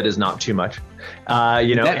exercise that is not too much.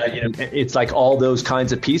 It's like all those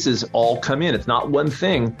kinds of pieces all come in. It's not one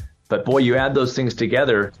thing, but boy, you add those things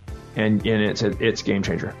together, and it's a game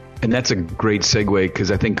changer. And that's a great segue,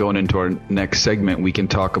 because I think going into our next segment, we can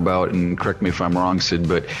talk about, and correct me if I'm wrong, Sid,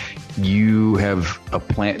 but you have a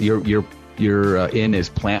plant. Your in is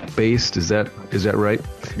plant-based. Is that right?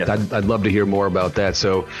 Yes. I'd love to hear more about that.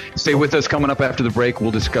 So stay with us. Coming up after the break,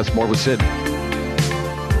 we'll discuss more with Sid.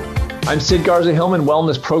 I'm Sid Garza-Hillman,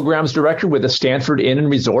 Wellness Programs Director with the Stanford Inn and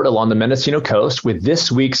Resort along the Mendocino Coast, with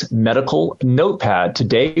this week's Medical Notepad.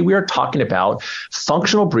 Today, we are talking about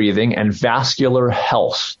functional breathing and vascular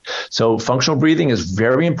health. So functional breathing is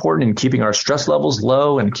very important in keeping our stress levels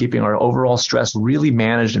low and keeping our overall stress really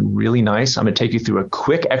managed and really nice. I'm going to take you through a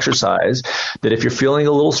quick exercise that, if you're feeling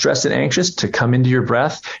a little stressed and anxious, to come into your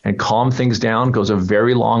breath and calm things down goes a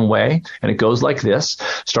very long way. And it goes like this.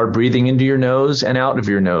 Start breathing into your nose and out of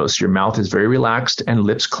your nose. Your mouth is very relaxed and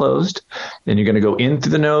lips closed. Then you're going to go in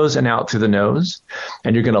through the nose and out through the nose.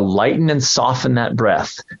 And you're going to lighten and soften that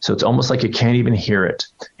breath. So it's almost like you can't even hear it.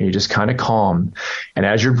 And you're just kind of calm. And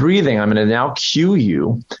as you're breathing, I'm going to now cue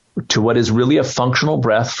you to what is really a functional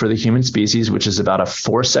breath for the human species, which is about a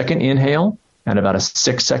 4-second inhale and about a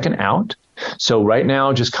 6-second out. So right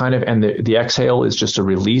now, just kind of, and the exhale is just a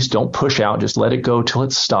release. Don't push out. Just let it go till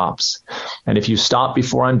it stops. And if you stop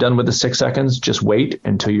before I'm done with the 6 seconds, just wait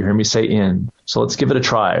until you hear me say in. So let's give it a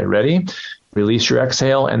try. Ready? Release your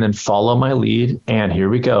exhale and then follow my lead. And here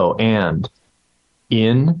we go. And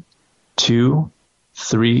in, 2,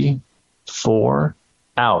 3, 4,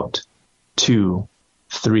 out, 2,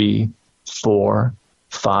 3, 4,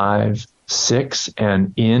 5, 6,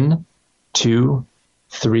 and in, 2,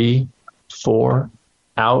 3, 4,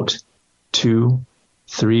 out, 2,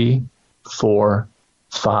 3, 4,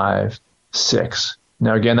 5, 6.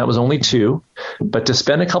 Now, again, that was only 2, but to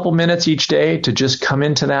spend a couple minutes each day to just come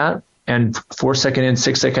into that, and 4-second in,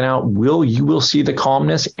 6-second out, you will see the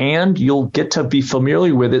calmness, and you'll get to be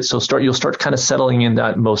familiar with it. So you'll start kind of settling in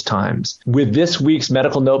that most times. With this week's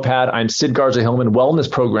Medical Notepad, I'm Sid Garza-Hillman, Wellness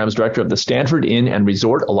Programs Director of the Stanford Inn and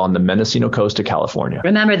Resort along the Mendocino Coast of California.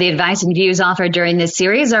 Remember, the advice and views offered during this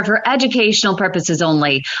series are for educational purposes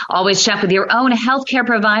only. Always check with your own healthcare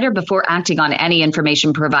provider before acting on any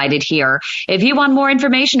information provided here. If you want more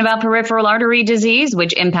information about peripheral artery disease,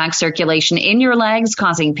 which impacts circulation in your legs,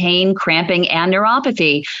 causing pain, cramping, and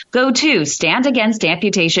neuropathy, go to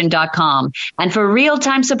standagainsamputation.com. And for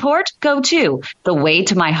real-time support, go to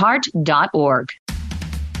thewaytomyheart.org.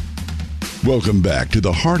 Welcome back to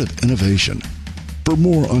the Heart of Innovation. For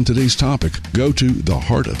more on today's topic, go to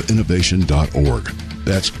theheartofinnovation.org.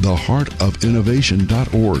 That's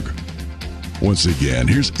theheartofinnovation.org. Once again,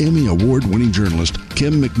 here's Emmy Award-winning journalist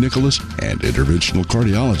Kim McNicholas and interventional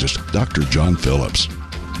cardiologist Dr. John Phillips.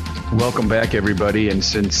 Welcome back, everybody. And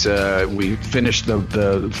since we finished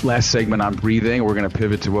the last segment on breathing, we're going to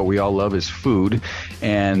pivot to what we all love is food.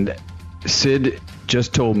 And Sid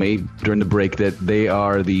just told me during the break that they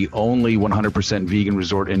are the only 100% vegan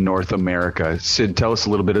resort in North America. Sid, tell us a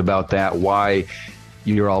little bit about that, why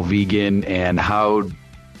you're all vegan, and how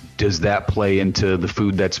does that play into the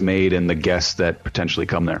food that's made and the guests that potentially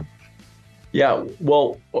come there? Yeah,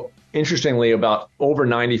 well, interestingly, about over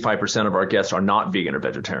 95% of our guests are not vegan or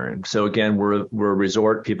vegetarian. So again, we're a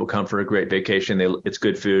resort. People come for a great vacation. It's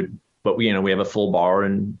good food, but we have a full bar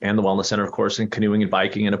and the wellness center, of course, and canoeing and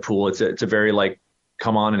biking and a pool. It's a very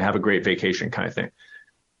come on and have a great vacation kind of thing.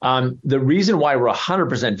 The reason why we're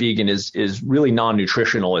 100% vegan is really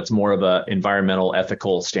non-nutritional. It's more of a environmental,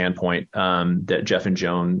 ethical standpoint that Jeff and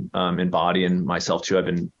Joan embody, and myself too. I've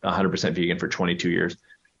been 100% vegan for 22 years.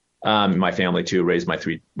 My family too, raised my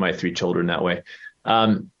three children that way.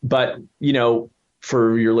 But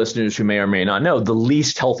for your listeners who may or may not know, the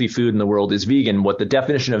least healthy food in the world is vegan. What the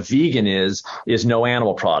definition of vegan is no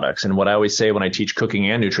animal products. And what I always say when I teach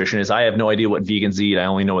cooking and nutrition is I have no idea what vegans eat. I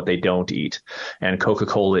only know what they don't eat. And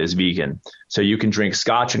Coca-Cola is vegan. So you can drink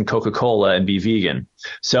scotch and Coca-Cola and be vegan.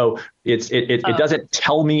 So it doesn't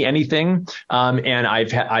tell me anything. And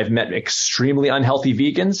I've met extremely unhealthy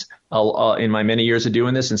vegans in my many years of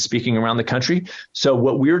doing this and speaking around the country. So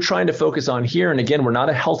what we're trying to focus on here, and again, we're not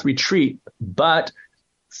a health retreat, but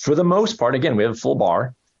for the most part, again, we have a full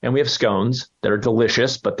bar and we have scones that are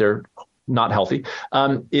delicious, but they're not healthy,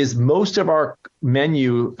 is most of our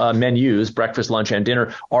menus, breakfast, lunch, and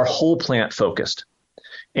dinner, are whole plant focused.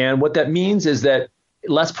 And what that means is that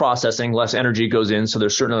less processing, less energy goes in. So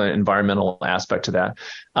there's certainly an environmental aspect to that.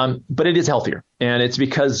 But it is healthier. And it's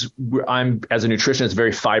because I'm, as a nutritionist,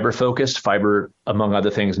 very fiber focused. Fiber, among other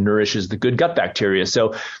things, nourishes the good gut bacteria.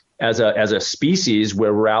 So as a species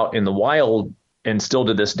where we're out in the wild, and still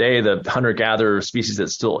to this day, the hunter-gatherer species that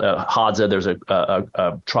still, Hadza, there's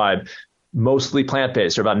a tribe, mostly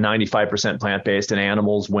plant-based. They're about 95% plant-based, and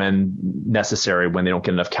animals when necessary, when they don't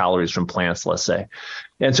get enough calories from plants, let's say.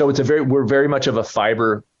 And so we're very much of a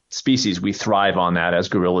fiber species. We thrive on that, as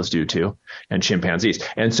gorillas do too, and chimpanzees.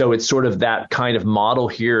 And so it's sort of that kind of model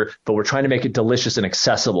here, but we're trying to make it delicious and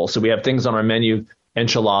accessible. So we have things on our menu,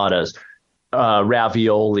 enchiladas,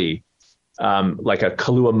 ravioli, like a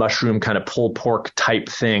Kahlua mushroom kind of pulled pork type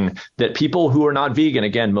thing that people who are not vegan,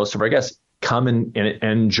 again, most of our guests, come and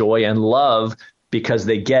enjoy and love because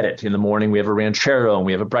they get it. In the morning, we have a ranchero and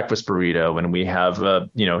we have a breakfast burrito and we have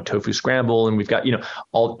tofu scramble, and we've got,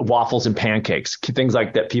 all waffles and pancakes, things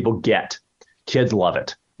like that people get. Kids love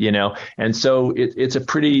it, and so it's a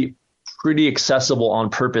pretty accessible on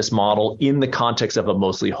purpose model in the context of a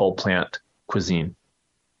mostly whole plant cuisine.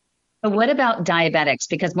 But what about diabetics?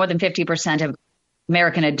 Because more than 50% of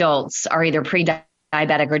American adults are either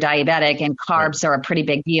pre-diabetic or diabetic, and carbs are a pretty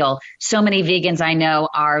big deal. So many vegans I know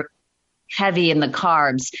are heavy in the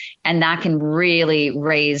carbs, and that can really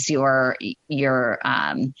raise your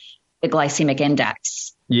the glycemic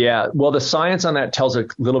index. Yeah, well, the science on that tells a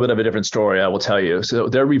little bit of a different story, I will tell you. So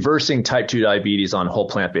they're reversing type 2 diabetes on whole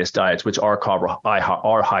plant-based diets, which are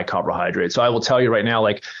high carbohydrates. So I will tell you right now,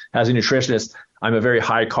 like as a nutritionist, I'm a very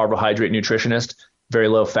high carbohydrate nutritionist, very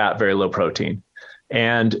low fat, very low protein.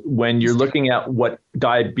 And when you're looking at what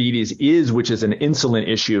diabetes is, which is an insulin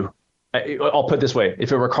issue, I'll put it this way.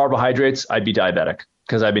 If it were carbohydrates, I'd be diabetic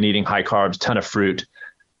because I've been eating high carbs, ton of fruit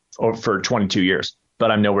for 22 years,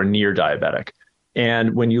 but I'm nowhere near diabetic.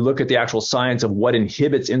 And when you look at the actual science of what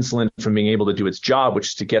inhibits insulin from being able to do its job, which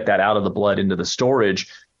is to get that out of the blood into the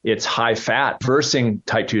storage, it's high fat reversing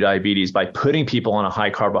type 2 diabetes by putting people on a high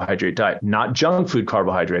carbohydrate diet, not junk food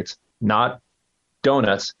carbohydrates, not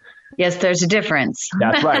donuts. Yes, there's a difference.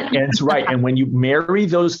 That's right. And it's right. And when you marry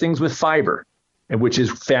those things with fiber, which is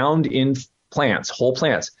found in plants, whole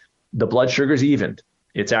plants, the blood sugar is evened.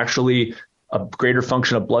 It's actually a greater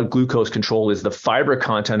function of blood glucose control is the fiber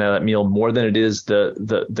content of that meal more than it is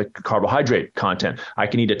the carbohydrate content. I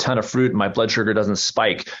can eat a ton of fruit and my blood sugar doesn't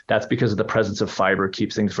spike. That's because of the presence of fiber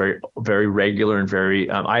keeps things very, very regular and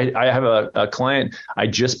very, I have a client, I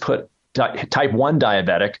just put type 1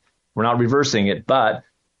 diabetic. We're not reversing it, but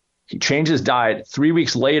he changed his diet. 3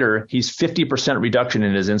 weeks later, he's 50% reduction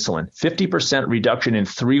in his insulin, 50% reduction in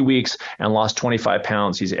 3 weeks, and lost 25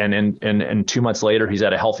 pounds. And 2 months later, he's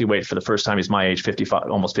at a healthy weight for the first time. He's my age, 55,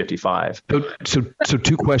 almost 55. So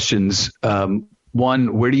two questions.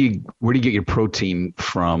 One, where do you get your protein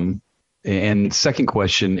from? And second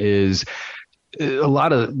question is, a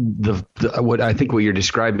lot of what I think what you're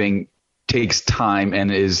describing takes time and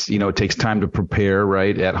it takes time to prepare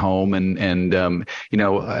right at home. And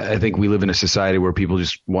I think we live in a society where people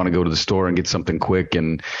just want to go to the store and get something quick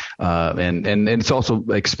and it's also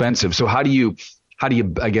expensive. So how do you,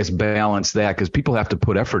 I guess, balance that? Because people have to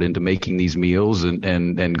put effort into making these meals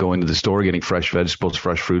and going to the store, getting fresh vegetables,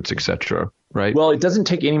 fresh fruits, etc. Right? Well, it doesn't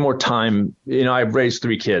take any more time. I've raised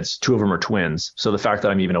 3 kids. 2 of them are twins. So the fact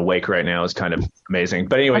that I'm even awake right now is kind of amazing.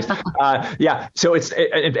 But anyways, yeah. So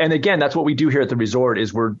and again, that's what we do here at the resort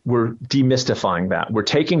is we're demystifying that. We're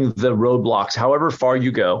taking the roadblocks, however far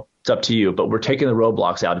you go, it's up to you, but we're taking the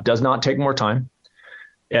roadblocks out. It does not take more time.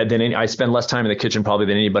 I spend less time in the kitchen probably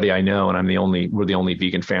than anybody I know, and we're the only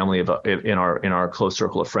vegan family in our close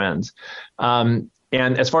circle of friends. And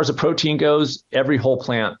as far as the protein goes, every whole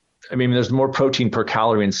plant, there's more protein per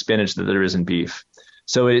calorie in spinach than there is in beef.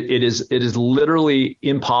 So it is literally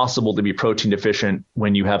impossible to be protein deficient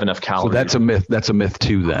when you have enough calories. So that's a myth. That's a myth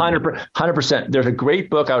too, then. 100%. There's a great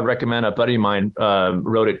book I would recommend. A buddy of mine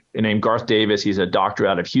wrote it, named Garth Davis. He's a doctor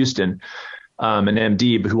out of Houston. An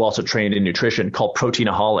MD, who also trained in nutrition, called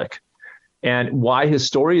Proteinaholic. And why his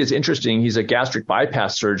story is interesting, he's a gastric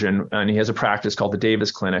bypass surgeon, and he has a practice called the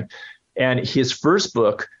Davis Clinic. And his first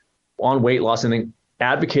book on weight loss and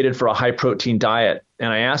advocated for a high protein diet.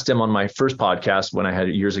 And I asked him on my first podcast when I had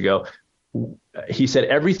it years ago, he said,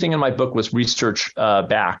 everything in my book was research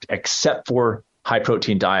backed except for high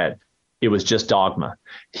protein diet. It was just dogma.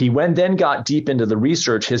 He then got deep into the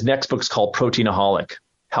research. His next book's called Proteinaholic: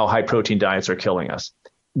 How High Protein Diets Are Killing Us.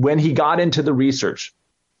 When he got into the research,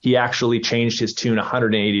 he actually changed his tune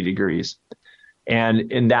 180 degrees.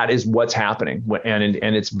 And that is what's happening. And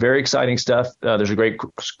it's very exciting stuff. There's a great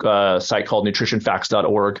site called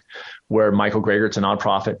nutritionfacts.org where Michael Greger, it's a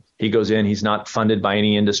nonprofit. He goes in, he's not funded by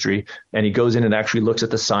any industry, and he goes in and actually looks at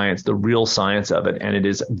the science, the real science of it. And it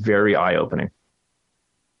is very eye-opening.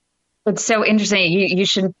 It's so interesting. You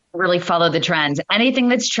should really follow the trends. Anything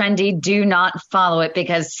that's trendy, do not follow it,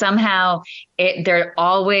 because somehow they're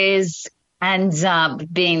always ends up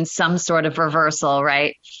being some sort of reversal,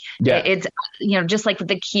 right? Yeah. It's, just like with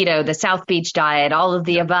the keto, the South Beach diet, all of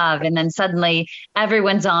the above. And then suddenly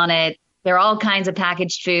everyone's on it. There are all kinds of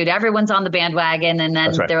packaged food. Everyone's on the bandwagon. And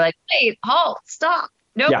then they're like, wait, halt, stop.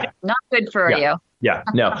 Nope, not good for you. Yeah,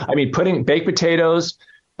 no. I mean, putting baked potatoes,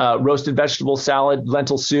 roasted vegetable salad,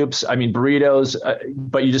 lentil soups, burritos,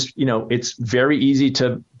 but you just, it's very easy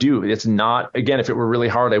to do. It's not, again, if it were really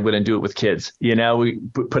hard, I wouldn't do it with kids.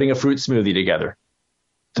 Putting a fruit smoothie together.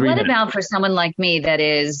 What about for someone like me that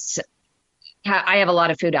is, I have a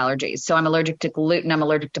lot of food allergies. So I'm allergic to gluten. I'm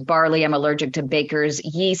allergic to barley. I'm allergic to baker's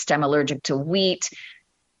yeast. I'm allergic to wheat.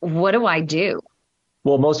 What do I do?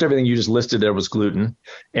 Well, most everything you just listed there was gluten.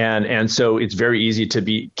 And so it's very easy to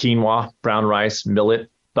be quinoa, brown rice, millet,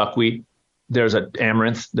 buckwheat. There's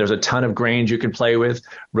amaranth. There's a ton of grains you can play with.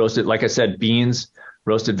 Roasted, like I said, beans,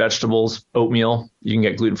 roasted vegetables, oatmeal. You can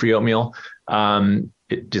get gluten-free oatmeal.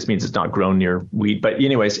 It just means it's not grown near wheat. But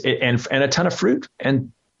anyways, and a ton of fruit.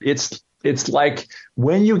 And it's like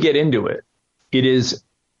when you get into it, it is,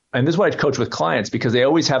 and this is why I coach with clients, because they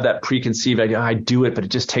always have that preconceived idea, I do it, but it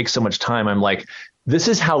just takes so much time. I'm like, this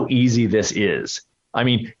is how easy this is.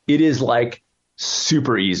 It is like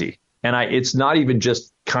super easy. And it's not even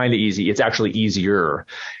just kind of easy. It's actually easier.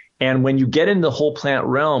 And when you get in the whole plant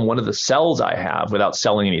realm, one of the cells I have, without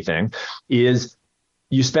selling anything, is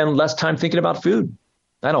you spend less time thinking about food.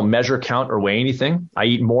 I don't measure, count, or weigh anything. I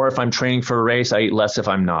eat more if I'm training for a race. I eat less if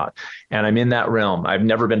I'm not. And I'm in that realm. I've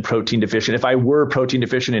never been protein deficient. If I were protein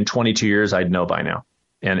deficient in 22 years, I'd know by now.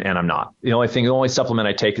 And I'm not. The only supplement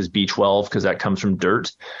I take is B12 because that comes from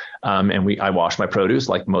dirt. I wash my produce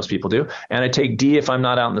like most people do. And I take D if I'm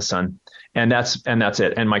not out in the sun. And that's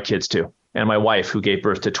it. And my kids too. And my wife, who gave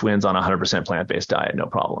birth to twins on a 100% plant-based diet, no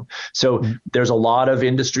problem. So there's a lot of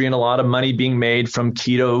industry and a lot of money being made from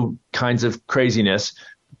keto kinds of craziness.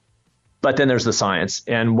 But then there's the science.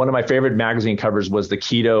 And one of my favorite magazine covers was the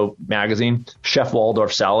Keto magazine, Chef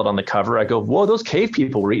Waldorf salad on the cover. I go, whoa, those cave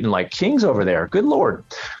people were eating like kings over there. Good Lord.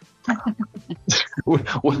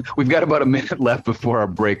 We've got about a minute left before our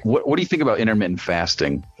break. What do you think about intermittent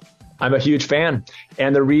fasting? I'm a huge fan.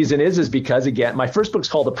 And the reason is because, again, my first book's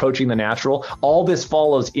called Approaching the Natural. All this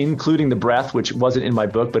follows, including the breath, which wasn't in my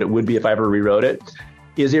book, but it would be if I ever rewrote it,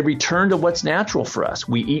 is a return to what's natural for us.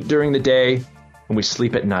 We eat during the day and we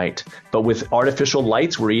sleep at night. But with artificial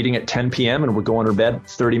lights, we're eating at 10 p.m. and we're going to bed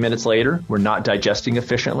 30 minutes later. We're not digesting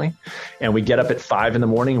efficiently. And we get up at 5 in the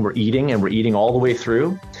morning and we're eating all the way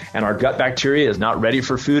through. And our gut bacteria is not ready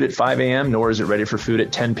for food at 5 a.m., nor is it ready for food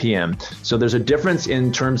at 10 p.m. So there's a difference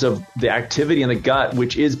in terms of the activity in the gut,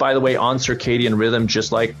 which is, by the way, on circadian rhythm,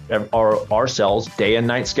 just like our cells, day and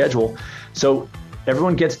night schedule. So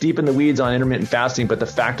everyone gets deep in the weeds on intermittent fasting, but the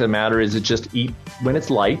fact of the matter is just eat when it's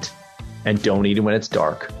light and don't eat it when it's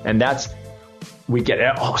dark. And we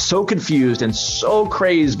get so confused and so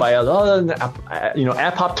crazed by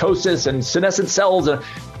apoptosis and senescent cells. And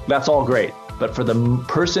that's all great. But for the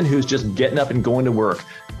person who's just getting up and going to work,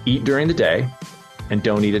 eat during the day and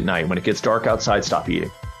don't eat at night. When it gets dark outside, stop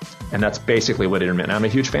eating. And that's basically what intermittent. I'm a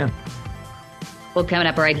huge fan. Well, coming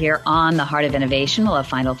up right here on The Heart of Innovation, we'll have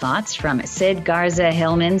final thoughts from Sid Garza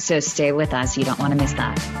Hillman. So stay with us. You don't want to miss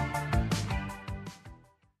that.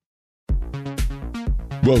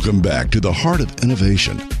 Welcome back to The Heart of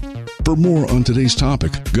Innovation. For more on today's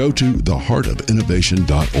topic, go to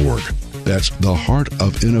theheartofinnovation.org. That's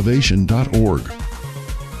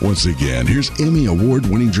theheartofinnovation.org. Once again, here's Emmy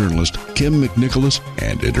Award-winning journalist Kim McNicholas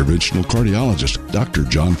and interventional cardiologist Dr.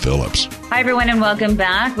 John Phillips. Hi, everyone, and welcome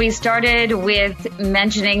back. We started with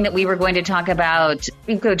mentioning that we were going to talk about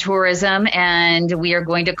ecotourism, and we are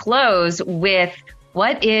going to close with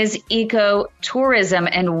what is ecotourism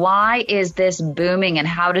and why is this booming, and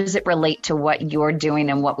how does it relate to what you're doing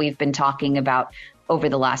and what we've been talking about over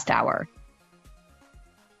the last hour?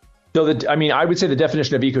 So, I would say the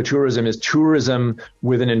definition of ecotourism is tourism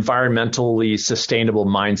with an environmentally sustainable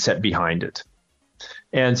mindset behind it.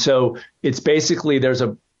 And so it's basically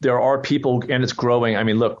there are people, and it's growing. I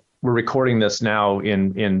mean, look, we're recording this now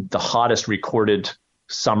in the hottest recorded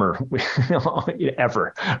summer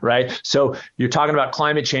ever, right? So you're talking about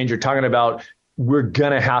climate change. You're talking about we're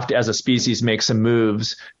going to have to, as a species, make some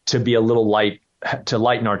moves to be a little to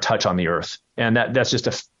lighten our touch on the earth. And that's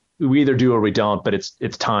just we either do or we don't, but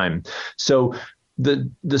it's time. So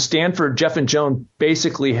the Stanford, Jeff and Joan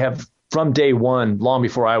basically have, from day one, long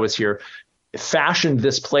before I was here, fashioned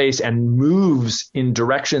this place and moves in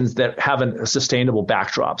directions that have a sustainable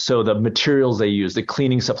backdrop. So the materials they use, the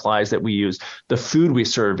cleaning supplies that we use, the food we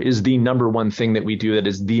serve is the number one thing that we do that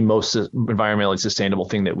is the most environmentally sustainable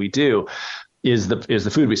thing that we do is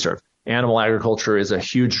the food we serve. animal agriculture is a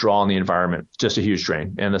huge draw on the environment, just a huge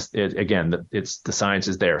drain. And the science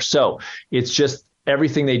is there. So it's just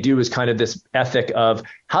everything they do is kind of this ethic of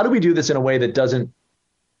how do we do this in a way that doesn't,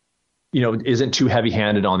 isn't too heavy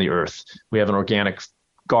handed on the earth. We have an organic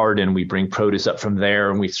garden. We bring produce up from there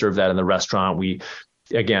and we serve that in the restaurant.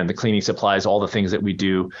 The cleaning supplies, all the things that we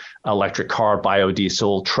do, electric car,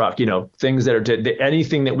 biodiesel, truck, things that are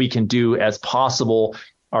anything that we can do as possible.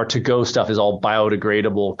 Our to-go stuff is all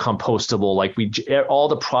biodegradable, compostable. All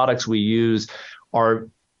the products we use are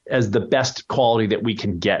as the best quality that we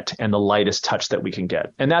can get and the lightest touch that we can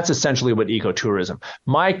get. And that's essentially what ecotourism.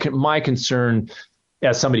 My concern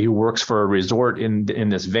as somebody who works for a resort in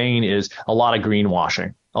this vein is a lot of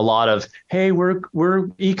greenwashing. A lot of, hey, we're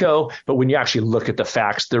eco, but when you actually look at the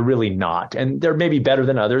facts, they're really not. And they're maybe better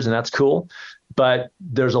than others, and that's cool. But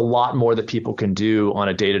there's a lot more that people can do on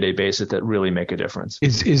a day-to-day basis that really make a difference.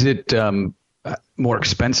 Is it more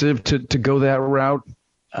expensive to go that route?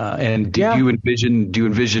 And do you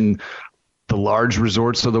envision the large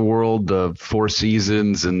resorts of the world, the Four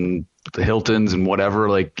Seasons and the Hiltons and whatever,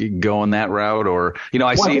 going that route? Or,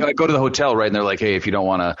 I go to the hotel, right? And they're like, hey, if you don't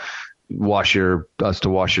want to wash your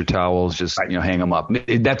towels, just hang them up.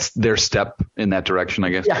 That's their step in that direction, I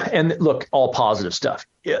guess. Yeah, and look, all positive stuff.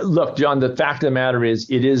 Look, John, the fact of the matter is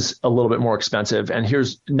it is a little bit more expensive, and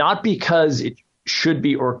here's not because it should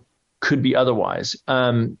be or could be otherwise.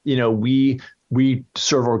 We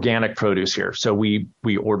serve organic produce here, so we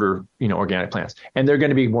order organic plants, and they're going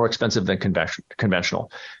to be more expensive than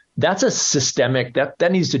conventional. That's a systemic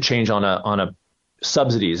that needs to change on a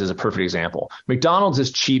subsidies is a perfect example. McDonald's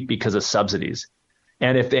is cheap because of subsidies.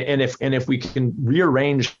 And if we can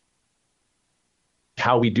rearrange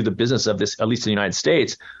how we do the business of this, at least in the United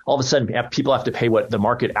States, all of a sudden people have to pay what the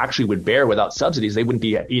market actually would bear without subsidies. They wouldn't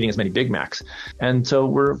be eating as many Big Macs. And so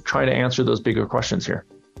we're trying to answer those bigger questions here.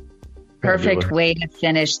 Perfect way to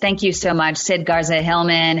finish. Thank you so much, Sid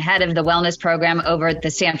Garza-Hillman, head of the wellness program over at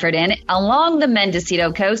the Stanford Inn along the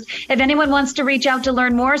Mendocino coast. If anyone wants to reach out to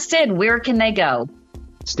learn more, Sid, where can they go?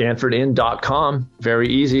 StanfordInn.com. Very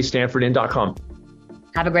easy, StanfordInn.com.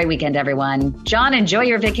 Have a great weekend, everyone. John, enjoy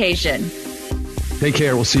your vacation. Take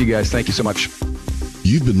care. We'll see you guys. Thank you so much.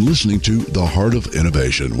 You've been listening to The Heart of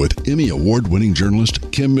Innovation with Emmy Award-winning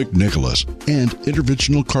journalist Kim McNicholas and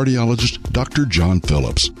interventional cardiologist Dr. John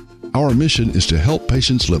Phillips. Our mission is to help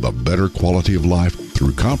patients live a better quality of life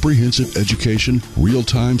through comprehensive education,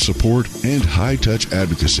 real-time support, and high-touch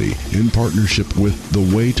advocacy in partnership with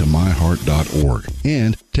thewaytomyheart.org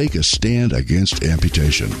and Take a Stand Against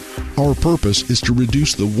Amputation. Our purpose is to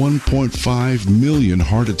reduce the 1.5 million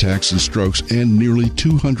heart attacks and strokes and nearly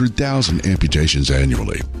 200,000 amputations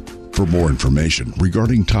annually. For more information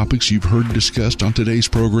regarding topics you've heard discussed on today's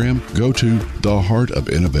program, go to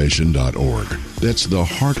theheartofinnovation.org. That's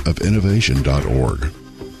theheartofinnovation.org.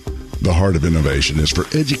 The Heart of Innovation is for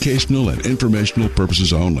educational and informational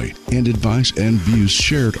purposes only, and advice and views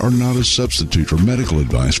shared are not a substitute for medical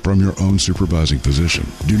advice from your own supervising physician.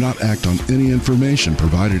 Do not act on any information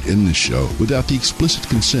provided in this show without the explicit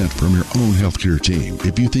consent from your own healthcare team.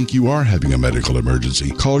 If you think you are having a medical emergency,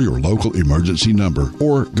 call your local emergency number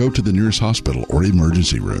or go to the nearest hospital or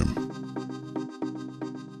emergency room.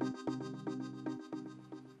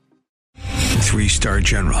 3-star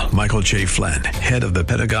General Michael J. Flynn, head of the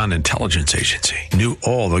Pentagon Intelligence Agency, knew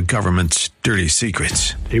all the government's dirty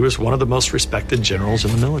secrets. He was one of the most respected generals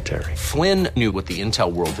in the military. Flynn knew what the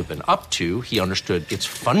intel world had been up to. He understood its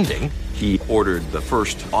funding. He ordered the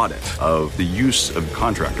first audit of the use of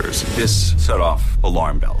contractors. This set off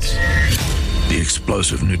alarm bells. The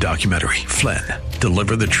explosive new documentary, Flynn,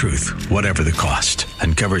 Deliver the Truth, Whatever the Cost,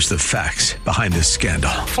 uncovers the facts behind this scandal.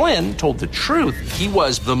 Flynn told the truth. He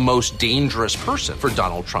was the most dangerous person for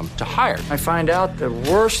Donald Trump to hire. I find out the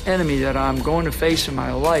worst enemy that I'm going to face in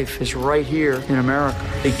my life is right here in America.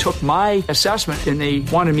 They took my assessment and they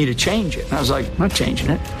wanted me to change it. And I was like, I'm not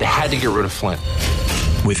changing it. They had to get rid of Flynn.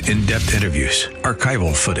 With in-depth interviews,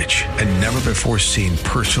 archival footage, and never-before-seen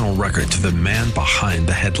personal records of the man behind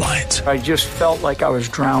the headlines. I just felt like I was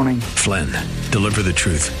drowning. Flynn, Deliver the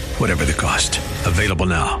Truth, Whatever the Cost. Available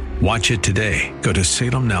now. Watch it today. Go to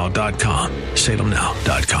salemnow.com.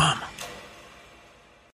 salemnow.com.